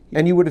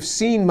 And you would have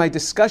seen my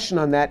discussion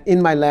on that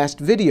in my last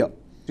video.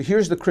 So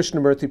here's the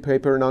Krishnamurti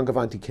paper in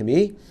Angavanti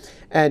Chemie,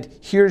 and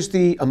here's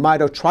the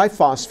amido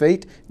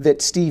triphosphate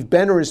that Steve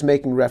Benner is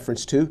making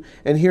reference to,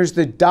 and here's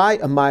the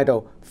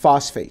diamido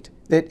phosphate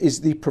that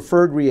is the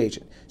preferred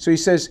reagent. So he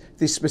says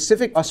the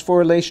specific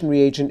phosphorylation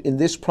reagent in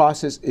this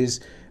process is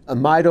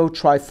amido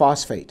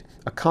triphosphate,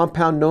 a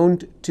compound known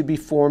to be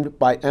formed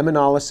by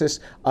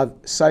aminolysis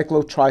of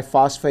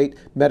cyclotriphosphate,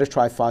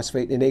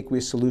 metatriphosphate in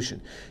aqueous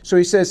solution. So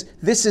he says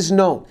this is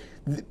known.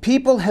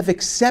 People have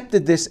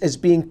accepted this as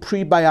being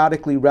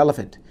prebiotically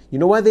relevant. You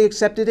know why they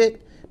accepted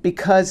it?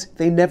 Because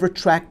they never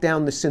tracked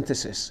down the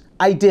synthesis.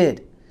 I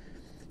did.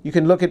 You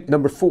can look at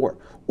number 4.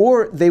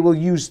 Or they will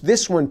use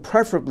this one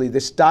preferably,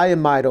 this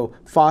diamido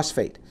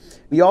phosphate.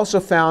 We also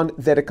found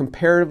that a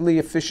comparatively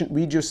efficient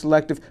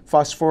regioselective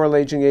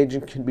phosphorylation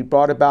agent can be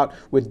brought about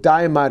with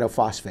diamido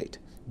phosphate,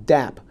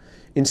 DAP,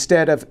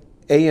 instead of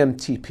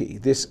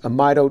AMTP, this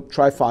amido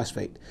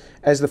triphosphate.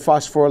 as the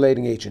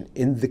phosphorylating agent.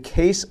 In the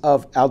case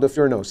of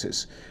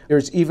aldofuranosis,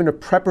 there's even a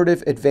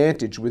preparative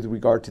advantage with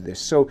regard to this.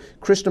 So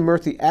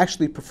Krishnamurti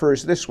actually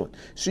prefers this one.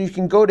 So you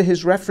can go to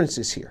his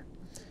references here.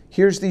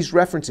 Here's these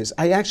references.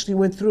 I actually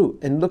went through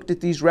and looked at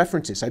these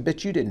references. I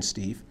bet you didn't,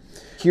 Steve.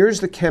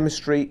 Here's the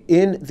chemistry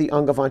in the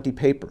Angavanti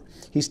paper.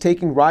 He's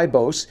taking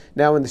ribose,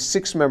 now in the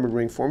 6-membered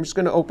ring form. It's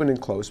going to open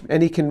and close.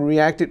 And he can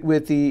react it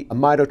with the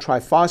amido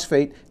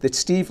triphosphate that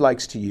Steve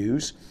likes to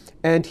use.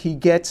 And he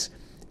gets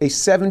a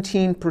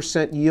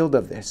 17% yield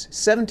of this.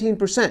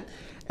 17%.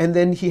 And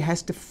then he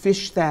has to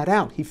fish that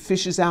out. He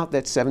fishes out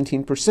that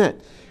 17%.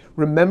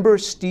 Remember,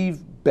 Steve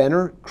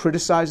Benner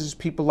criticizes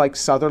people like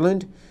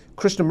Sutherland?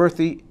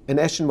 Krishnamurti and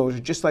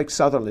Eschenmoser, just like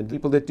Sutherland,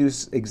 people that do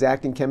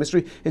exacting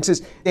chemistry, and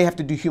says they have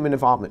to do human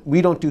involvement.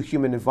 We don't do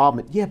human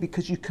involvement. Yeah,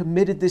 because you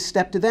committed this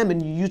step to them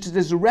and you used it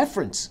as a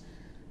reference.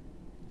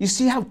 You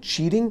see how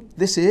cheating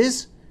this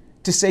is?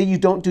 To say you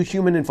don't do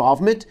human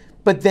involvement,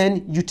 but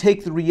then you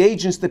take the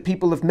reagents that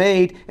people have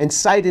made and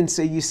cite and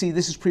say, you see,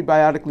 this is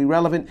prebiotically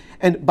relevant.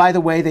 And by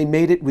the way, they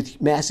made it with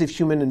massive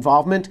human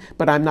involvement,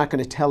 but I'm not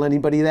going to tell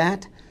anybody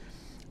that.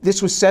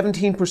 This was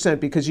 17%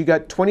 because you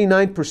got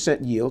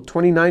 29%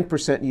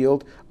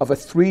 yield of a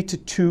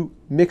 3-to-2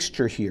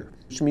 mixture here,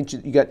 which means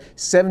you got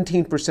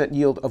 17%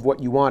 yield of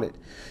what you wanted.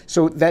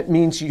 So that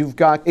means you've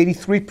got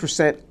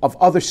 83% of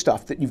other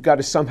stuff that you've got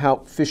to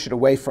somehow fish it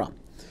away from,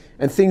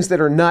 and things that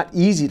are not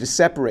easy to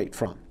separate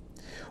from.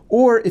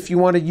 Or if you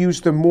want to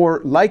use the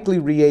more likely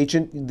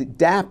reagent, the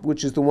DAP,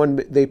 which is the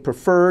one they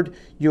preferred,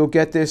 you'll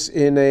get this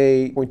in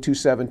a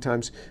 0.27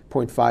 times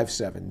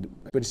 0.57.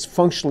 But it's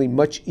functionally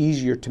much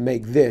easier to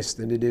make this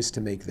than it is to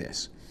make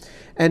this.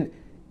 And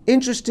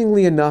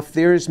interestingly enough,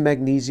 there is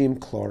magnesium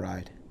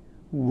chloride.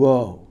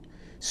 Whoa.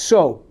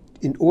 So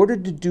in order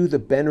to do the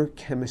Benner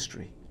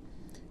chemistry,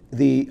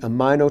 the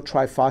amino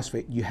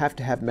triphosphate, you have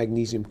to have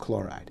magnesium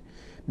chloride.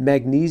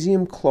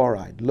 Magnesium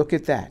chloride, look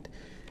at that.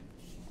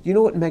 You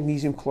know what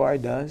magnesium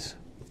chloride does?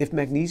 If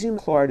magnesium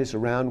chloride is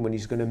around when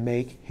he's going to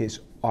make his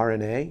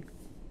RNA,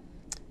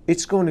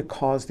 it's going to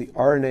cause the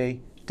RNA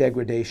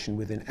degradation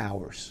within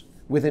hours.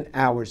 Within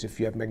hours if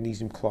you have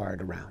magnesium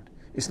chloride around.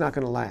 It's not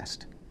going to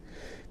last.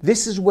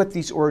 This is what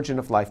these origin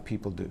of life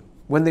people do.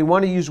 When they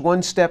want to use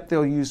one step,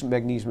 they'll use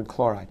magnesium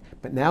chloride.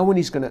 But now when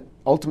he's going to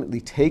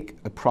ultimately take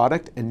a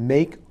product and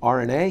make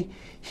RNA,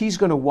 he's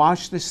going to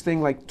wash this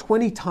thing like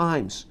 20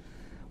 times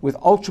with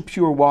ultra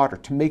pure water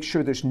to make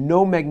sure there's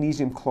no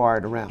magnesium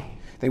chloride around.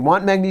 They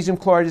want magnesium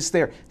chloride, it's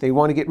there. They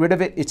want to get rid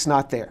of it, it's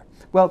not there.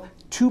 Well,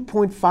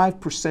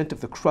 2.5%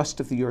 of the crust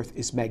of the earth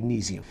is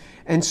magnesium.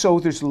 And so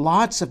there's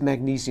lots of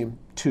magnesium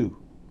too,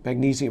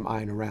 magnesium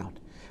ion around.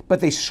 But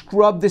they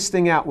scrub this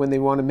thing out when they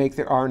want to make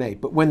their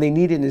RNA. But when they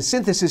need it in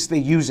synthesis, they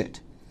use it.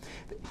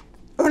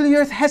 Early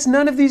Earth has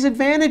none of these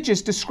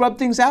advantages to scrub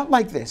things out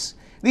like this.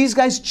 These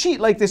guys cheat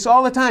like this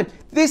all the time.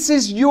 This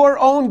is your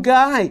own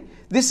guy.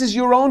 This is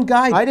your own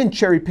guy. I didn't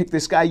cherry pick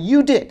this guy,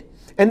 you did.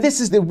 And this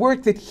is the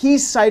work that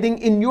he's citing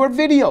in your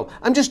video.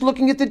 I'm just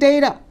looking at the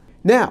data.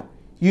 Now,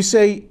 you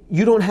say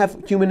you don't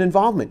have human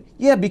involvement.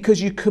 Yeah,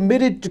 because you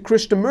committed to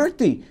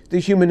Krishnamurti the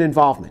human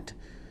involvement.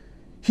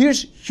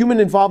 Here's human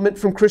involvement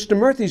from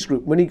Krishnamurti's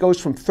group. When he goes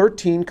from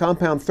 13,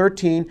 compound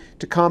 13,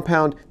 to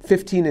compound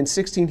 15 and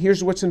 16,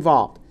 here's what's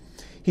involved.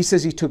 He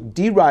says he took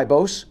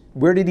D-Ribose.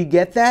 Where did he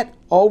get that?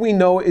 All we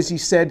know is he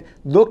said,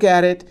 look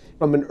at it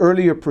from an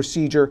earlier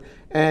procedure,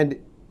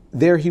 and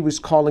there he was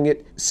calling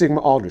it Sigma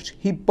Aldrich.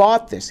 He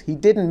bought this. He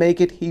didn't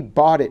make it, he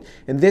bought it.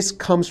 And this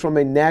comes from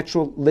a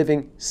natural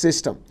living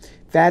system.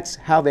 That's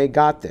how they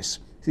got this.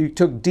 So he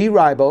took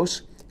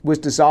D-Ribose, was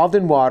dissolved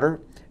in water,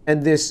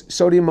 and this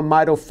sodium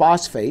amido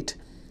phosphate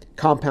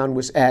compound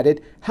was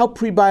added. How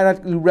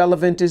prebiotically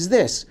relevant is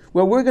this?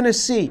 Well, we're going to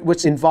see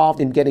what's involved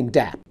in getting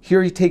DAP.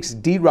 Here he takes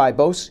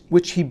D-Ribose,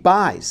 which he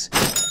buys.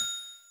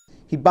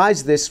 He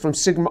buys this from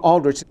Sigma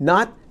Aldrich,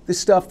 not the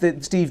stuff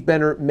that Steve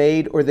Benner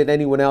made or that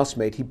anyone else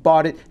made. He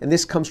bought it, and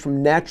this comes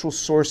from natural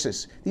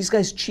sources. These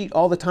guys cheat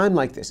all the time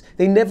like this.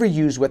 They never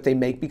use what they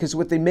make because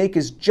what they make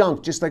is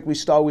junk, just like we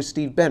saw with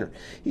Steve Benner.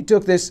 He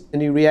took this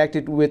and he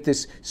reacted with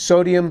this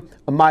sodium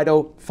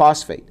amido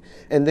phosphate.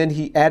 And then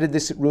he added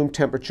this at room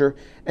temperature,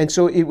 and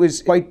so it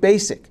was quite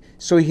basic.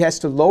 So he has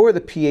to lower the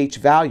pH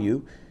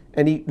value,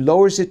 and he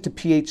lowers it to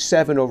pH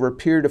 7 over a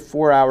period of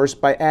 4 hours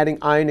by adding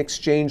ion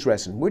exchange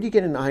resin. Where do you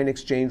get an ion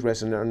exchange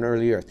resin on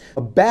early Earth?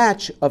 A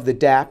batch of the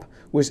DAP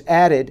was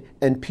added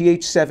and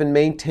pH 7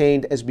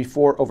 maintained as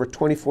before over a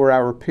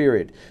 24-hour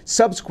period.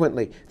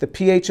 Subsequently, the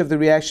pH of the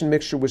reaction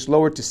mixture was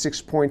lowered to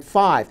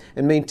 6.5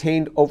 and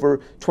maintained over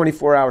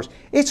 24 hours.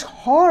 It's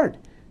hard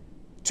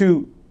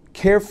to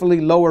carefully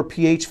lower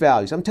pH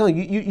values. I'm telling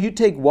you, you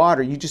take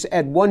water, you just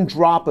add 1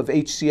 drop of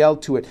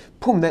HCl to it,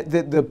 boom,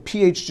 the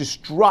pH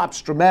just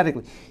drops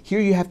dramatically. Here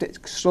you have to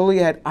slowly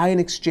add ion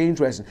exchange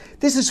resin.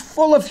 This is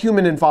full of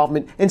human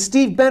involvement, and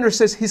Steve Benner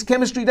says his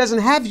chemistry doesn't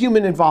have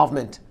human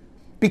involvement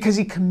because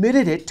he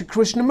committed it to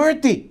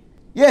Krishnamurti.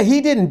 Yeah,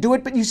 he didn't do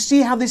it, but you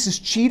see how this is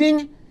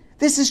cheating?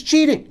 This is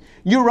cheating.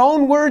 Your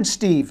own words,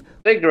 Steve.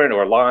 Ignorant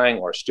or lying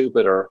or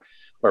stupid or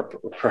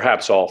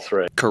perhaps all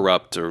three.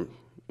 Corrupt or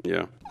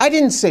Yeah. I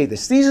didn't say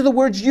this. These are the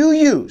words you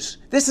use.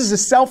 This is a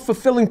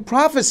self-fulfilling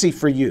prophecy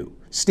for you,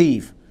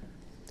 Steve.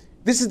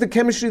 This is the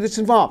chemistry that's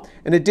involved.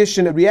 In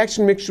addition, a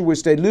reaction mixture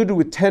was diluted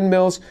with 10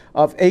 mils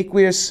of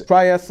aqueous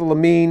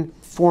triethylamine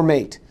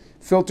formate,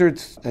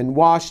 filtered and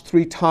washed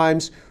 3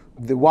 times.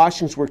 The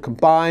washings were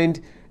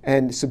combined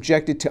and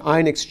subjected to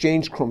ion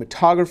exchange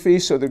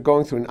chromatography, so they're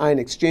going through an ion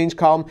exchange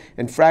column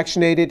and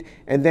fractionated,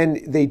 and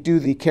then they do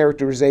the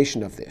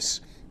characterization of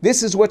this.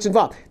 This is what's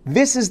involved.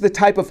 This is the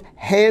type of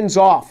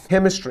hands-off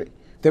chemistry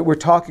that we're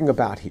talking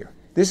about here.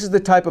 This is the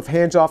type of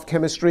hands-off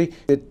chemistry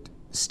that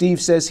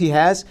Steve says he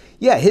has.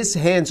 Yeah, his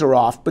hands are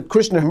off, but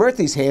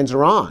Krishnamurthy's hands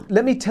are on.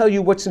 Let me tell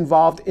you what's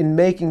involved in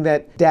making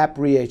that DAP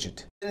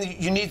reagent.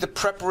 You need the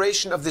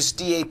preparation of this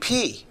DAP.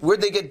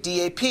 Where'd they get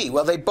DAP?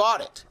 Well, they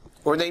bought it,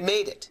 or they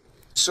made it.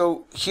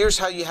 So here's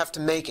how you have to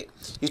make it.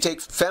 You take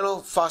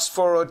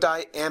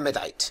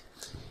phenylphosphorodiamidite.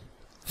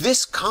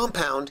 This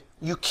compound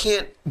you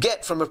can't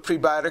get from a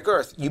prebiotic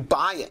earth. You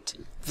buy it.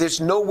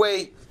 There's no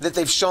way that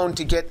they've shown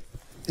to get,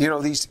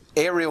 these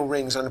aerial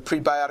rings on a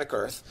prebiotic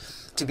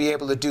earth to be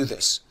able to do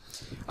this.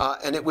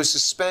 And it was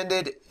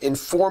suspended in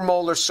 4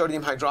 molar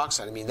sodium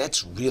hydroxide. I mean,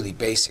 that's really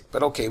basic,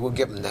 but okay, we'll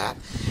give them that.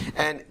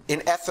 And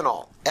in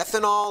ethanol.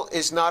 Ethanol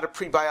is not a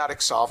prebiotic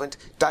solvent.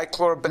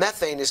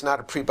 Dichloromethane is not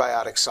a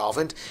prebiotic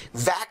solvent.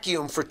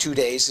 Vacuum for 2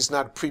 days is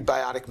not a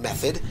prebiotic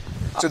method.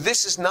 So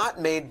this is not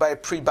made by a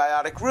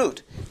prebiotic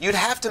route. You'd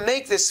have to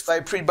make this by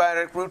a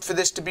prebiotic route for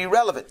this to be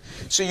relevant.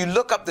 So you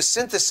look up the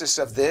synthesis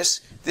of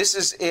this. This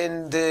is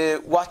in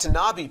the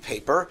Watanabe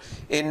paper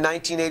in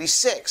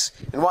 1986.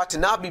 And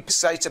Watanabe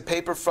cites a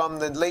paper from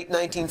the late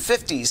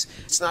 1950s.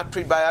 It's not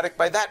prebiotic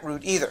by that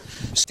route either.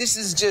 So this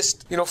is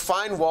just,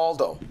 fine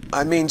Waldo.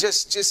 I mean,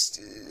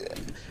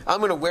 I'm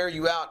going to wear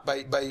you out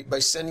by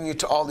sending you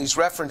to all these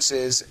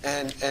references,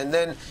 and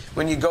then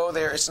when you go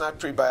there, it's not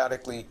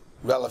prebiotically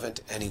relevant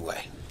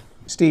anyway.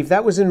 Steve,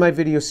 that was in my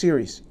video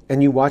series,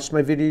 and you watched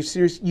my video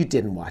series. You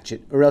didn't watch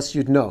it, or else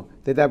you'd know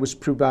that was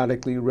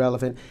prebiotically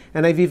relevant.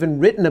 And I've even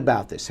written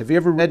about this. Have you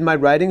ever read my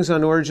writings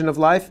on Origin of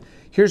Life?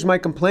 Here's my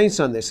complaints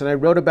on this, and I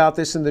wrote about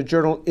this in the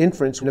journal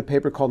Inference in a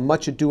paper called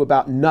Much Ado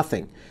About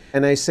Nothing.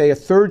 And I say a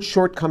third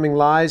shortcoming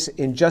lies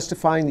in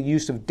justifying the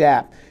use of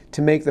DAP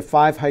to make the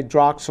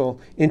 5-hydroxyl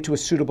into a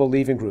suitable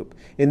leaving group.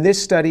 In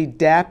this study,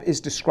 DAP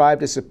is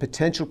described as a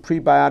potential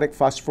prebiotic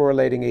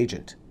phosphorylating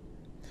agent.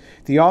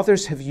 The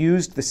authors have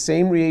used the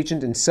same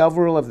reagent in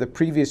several of the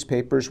previous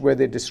papers where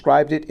they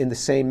described it in the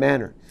same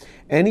manner.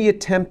 Any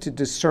attempt to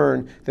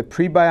discern the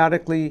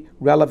prebiotically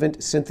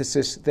relevant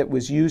synthesis that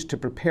was used to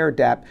prepare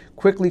DAP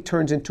quickly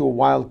turns into a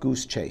wild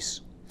goose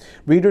chase.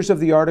 Readers of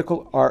the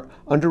article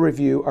under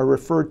review are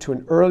referred to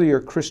an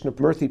earlier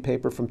Krishnamurthy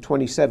paper from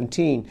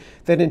 2017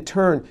 that in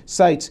turn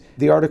cites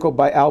the article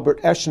by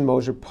Albert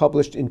Eschenmoser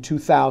published in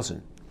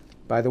 2000.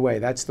 By the way,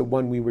 that's the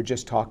one we were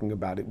just talking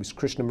about. It was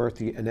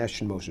Krishnamurthy and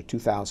Eschenmoser,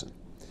 2000.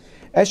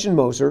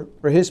 Eschenmoser,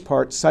 for his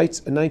part, cites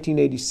a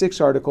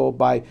 1986 article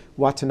by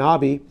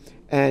Watanabe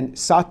and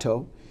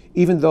Sato,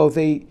 even though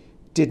they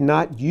did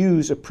not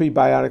use a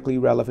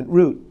prebiotically relevant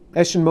route.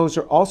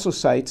 Eschenmoser also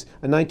cites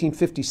a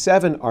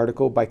 1957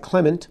 article by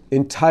Clement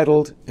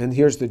entitled, and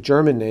here's the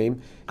German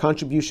name,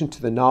 Contribution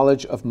to the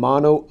Knowledge of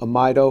Mono,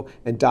 Amido,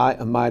 and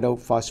Diamido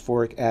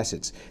Phosphoric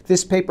Acids.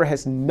 This paper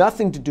has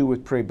nothing to do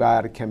with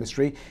prebiotic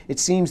chemistry. It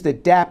seems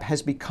that DAP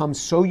has become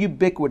so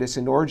ubiquitous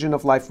in origin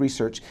of life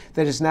research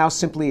that it is now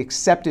simply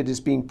accepted as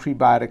being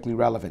prebiotically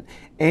relevant.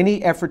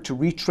 Any effort to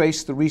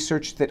retrace the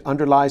research that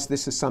underlies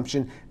this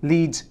assumption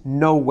leads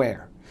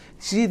nowhere.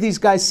 See, these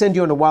guys send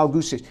you on a wild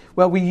goose chase.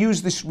 Well, we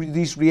use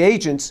these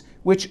reagents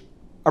which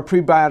are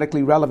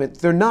prebiotically relevant.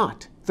 They're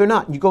not. They're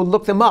not. You go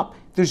look them up.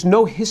 There's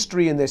no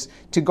history in this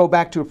to go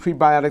back to a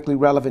prebiotically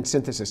relevant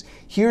synthesis.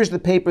 Here's the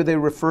paper they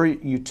refer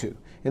you to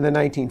in the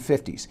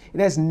 1950s.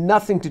 It has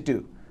nothing to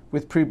do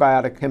with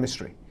prebiotic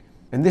chemistry.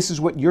 And this is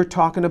what you're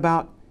talking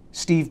about,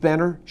 Steve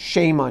Benner?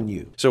 Shame on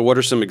you. So what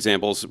are some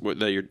examples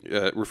that you're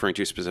referring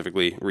to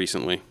specifically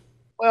recently?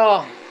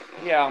 Well,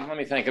 yeah, let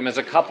me think. There's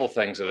a couple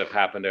things that have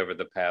happened over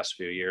the past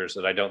few years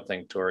that I don't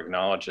think Tor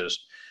acknowledges.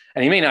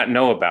 And you may not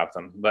know about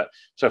them. But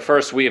so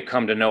first, we have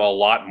come to know a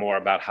lot more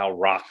about how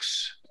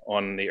rocks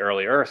on the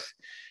early Earth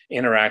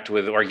interact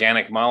with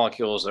organic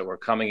molecules that were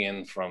coming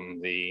in from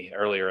the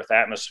early Earth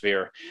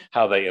atmosphere,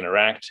 how they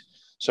interact.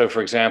 So,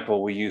 for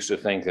example, we used to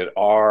think that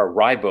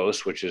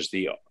R-ribose, which is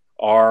the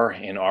R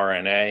in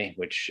RNA,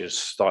 which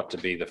is thought to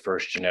be the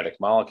first genetic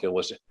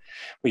molecule,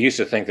 we used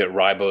to think that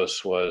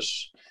ribose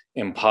was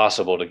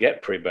impossible to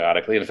get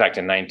prebiotically. In fact,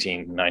 in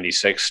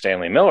 1996,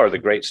 Stanley Miller, the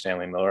great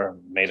Stanley Miller,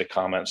 made a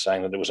comment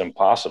saying that it was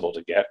impossible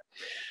to get.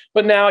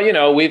 But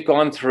now, we've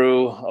gone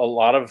through a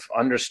lot of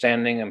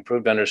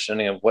improved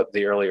understanding of what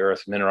the early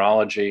Earth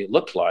mineralogy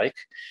looked like.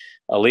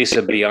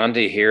 Lisa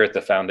Biondi here at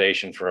the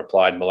Foundation for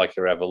Applied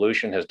Molecular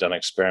Evolution has done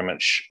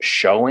experiments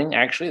showing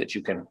actually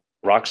that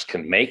rocks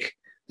can make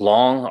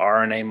long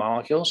RNA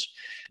molecules.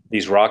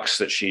 These rocks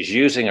that she's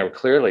using are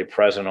clearly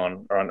present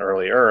on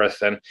early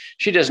Earth, and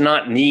she does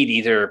not need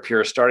either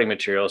pure starting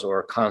materials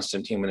or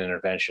constant human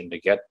intervention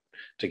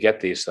to get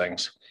these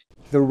things.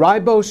 The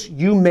ribose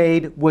you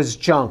made was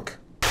junk.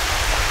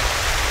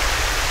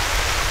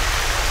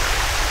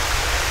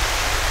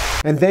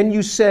 And then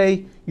you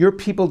say your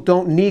people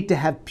don't need to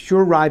have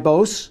pure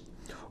ribose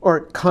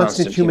or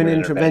constant human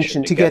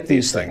intervention to get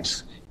these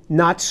things.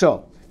 Not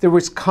so. There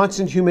was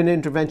constant human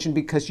intervention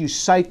because you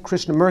cite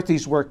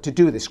Krishnamurthy's work to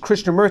do this.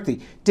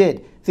 Krishnamurthy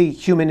did the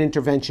human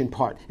intervention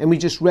part, and we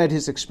just read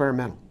his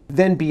experimental.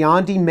 Then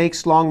Biondi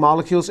makes long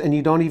molecules and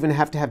you don't even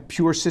have to have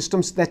pure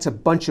systems. That's a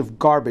bunch of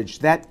garbage.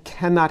 That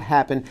cannot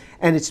happen.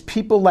 And it's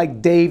people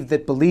like Dave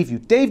that believe you.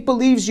 Dave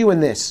believes you in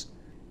this.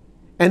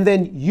 And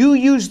then you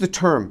use the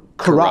term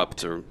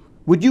corrupt.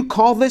 Would you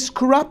call this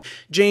corrupt?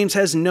 James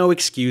has no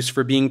excuse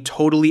for being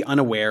totally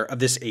unaware of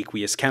this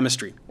aqueous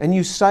chemistry. And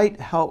you cite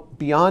how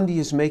Biondi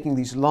is making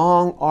these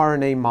long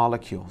RNA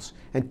molecules,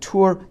 and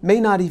Tour may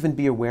not even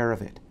be aware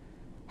of it.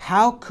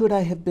 How could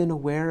I have been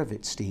aware of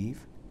it,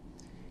 Steve?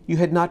 You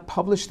had not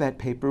published that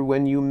paper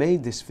when you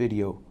made this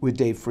video with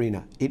Dave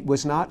Farina. It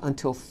was not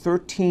until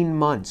 13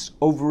 months,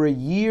 over a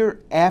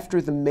year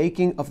after the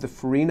making of the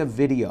Farina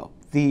video,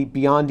 the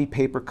Biondi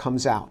paper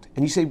comes out.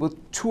 And you say, well,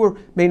 Tour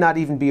may not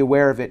even be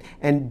aware of it.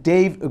 And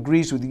Dave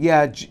agrees with,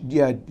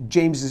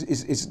 James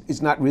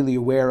is not really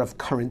aware of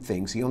current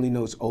things. He only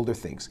knows older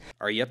things.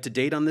 Are you up to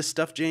date on this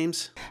stuff,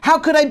 James? How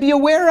could I be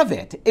aware of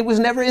it? It was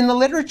never in the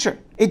literature.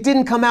 It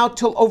didn't come out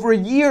till over a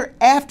year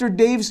after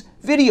Dave's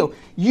video.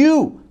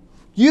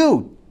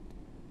 You,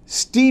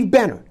 Steve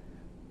Benner,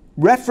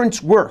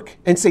 reference work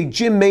and say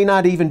Jim may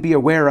not even be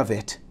aware of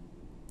it.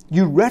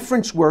 You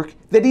reference work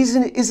that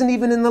isn't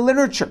even in the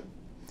literature.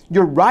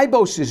 Your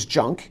ribose is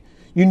junk.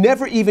 You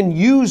never even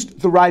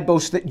used the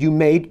ribose that you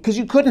made because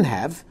you couldn't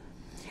have.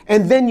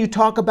 And then you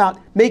talk about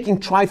making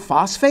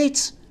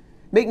triphosphates,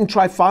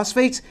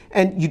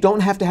 and you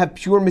don't have to have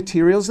pure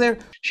materials there.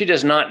 She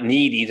does not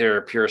need either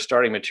pure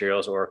starting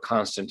materials or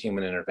constant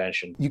human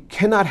intervention. You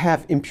cannot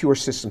have impure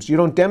systems. You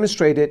don't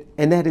demonstrate it,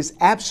 and that is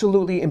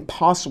absolutely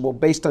impossible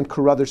based on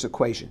Carruthers'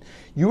 equation.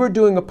 You are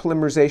doing a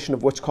polymerization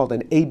of what's called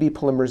an AB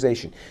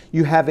polymerization.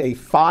 You have a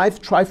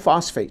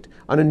 5-triphosphate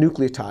on a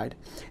nucleotide.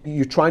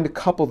 You're trying to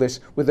couple this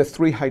with a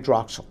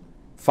 3-hydroxyl.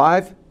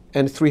 5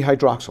 and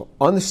 3-hydroxyl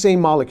on the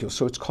same molecule,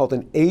 so it's called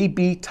an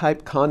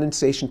AB-type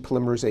condensation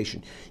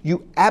polymerization.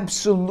 You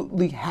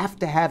absolutely have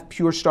to have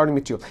pure starting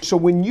material. So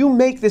when you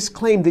make this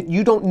claim that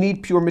you don't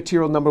need pure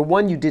material, number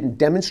one, you didn't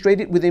demonstrate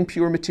it with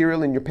impure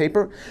material in your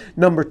paper.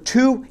 Number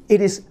two,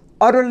 it is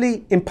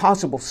utterly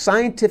impossible,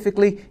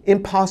 scientifically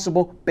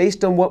impossible,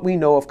 based on what we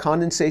know of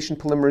condensation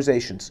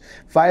polymerizations.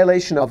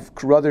 Violation of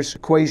Carruthers'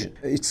 equation.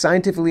 It's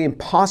scientifically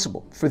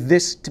impossible for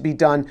this to be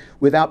done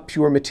without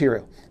pure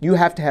material. You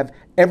have to have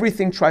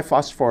everything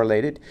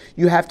triphosphorylated.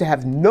 You have to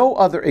have no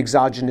other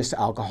exogenous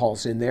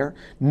alcohols in there,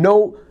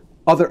 no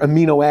other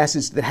amino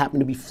acids that happen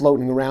to be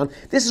floating around.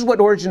 This is what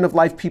origin of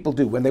life people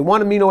do. When they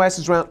want amino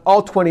acids around,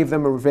 all 20 of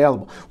them are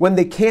available. When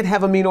they can't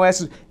have amino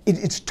acids,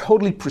 it's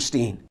totally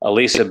pristine.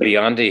 Elisa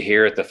Biondi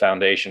here at the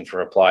Foundation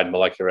for Applied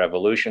Molecular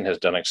Evolution has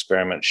done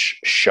experiments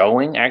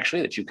showing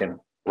actually that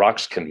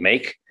rocks can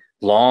make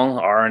long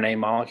RNA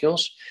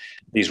molecules.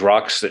 These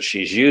rocks that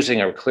she's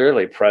using are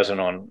clearly present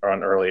on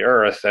early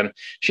Earth, and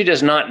she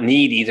does not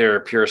need either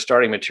pure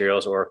starting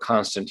materials or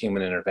constant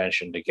human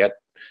intervention to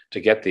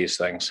get these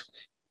things.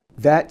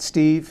 That,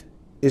 Steve,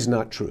 is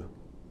not true.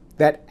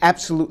 That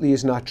absolutely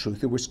is not true.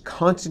 There was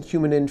constant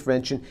human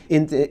intervention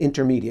in the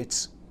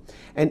intermediates,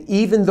 and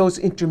even those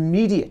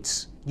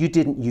intermediates you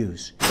didn't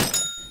use.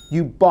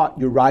 You bought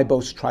your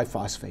ribose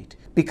triphosphate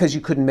because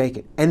you couldn't make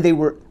it, and they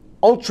were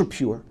ultra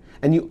pure,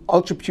 and you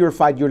ultra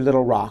purified your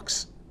little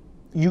rocks.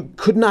 You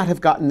could not have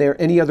gotten there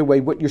any other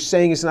way. What you're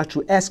saying is not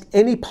true. Ask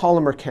any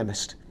polymer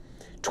chemist.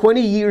 20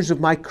 years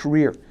of my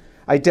career,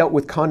 I dealt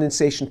with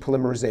condensation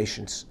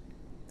polymerizations.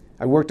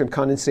 I worked on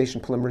condensation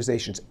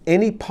polymerizations.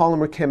 Any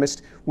polymer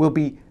chemist will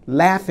be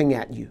laughing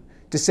at you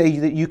to say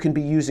that you can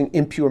be using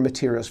impure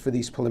materials for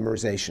these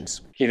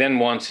polymerizations. He then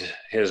wants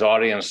his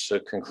audience to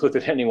conclude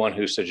that anyone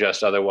who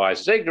suggests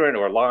otherwise is ignorant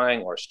or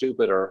lying or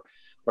stupid or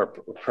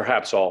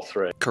perhaps all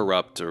three.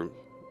 Corrupt or,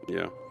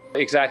 yeah.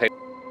 Exactly.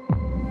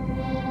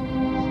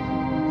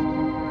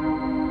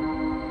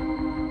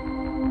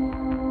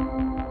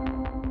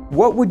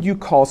 What would you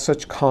call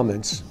such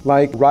comments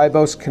like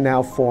ribose can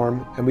now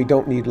form and we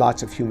don't need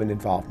lots of human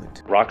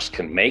involvement? Rocks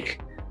can make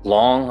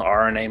long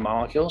RNA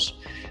molecules.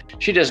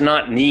 She does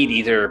not need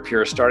either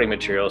pure starting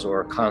materials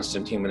or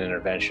constant human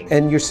intervention.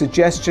 And your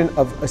suggestion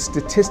of a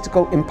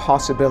statistical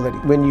impossibility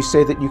when you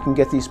say that you can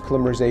get these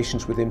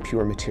polymerizations with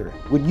impure material.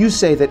 Would you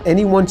say that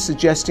anyone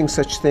suggesting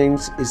such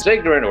things is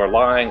ignorant or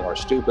lying or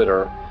stupid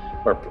or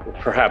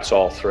perhaps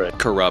all three?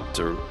 Corrupt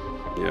or,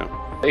 yeah.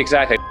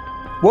 Exactly.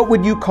 What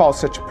would you call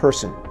such a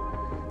person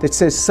that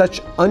says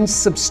such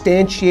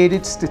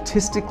unsubstantiated,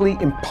 statistically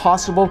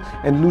impossible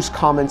and loose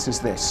comments as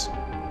this?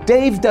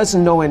 Dave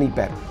doesn't know any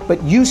better,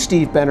 but you,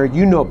 Steve Benner,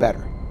 you know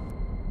better.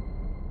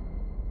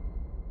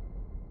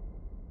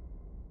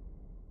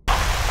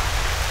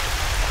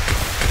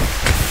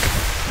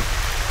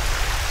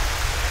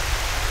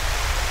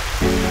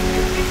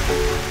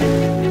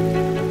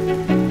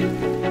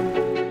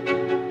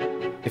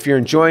 If you're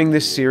enjoying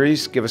this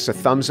series, give us a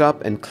thumbs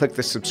up and click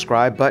the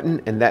subscribe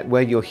button, and that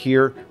way you'll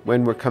hear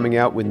when we're coming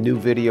out with new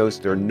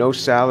videos. There are no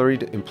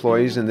salaried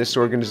employees in this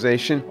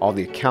organization. All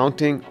the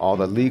accounting, all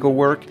the legal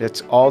work, that's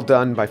all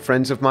done by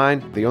friends of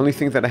mine. The only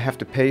thing that I have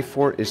to pay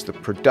for is the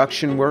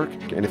production work,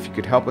 and if you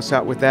could help us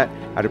out with that,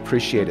 I'd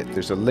appreciate it.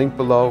 There's a link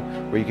below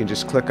where you can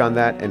just click on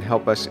that and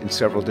help us in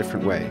several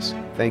different ways.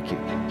 Thank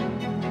you.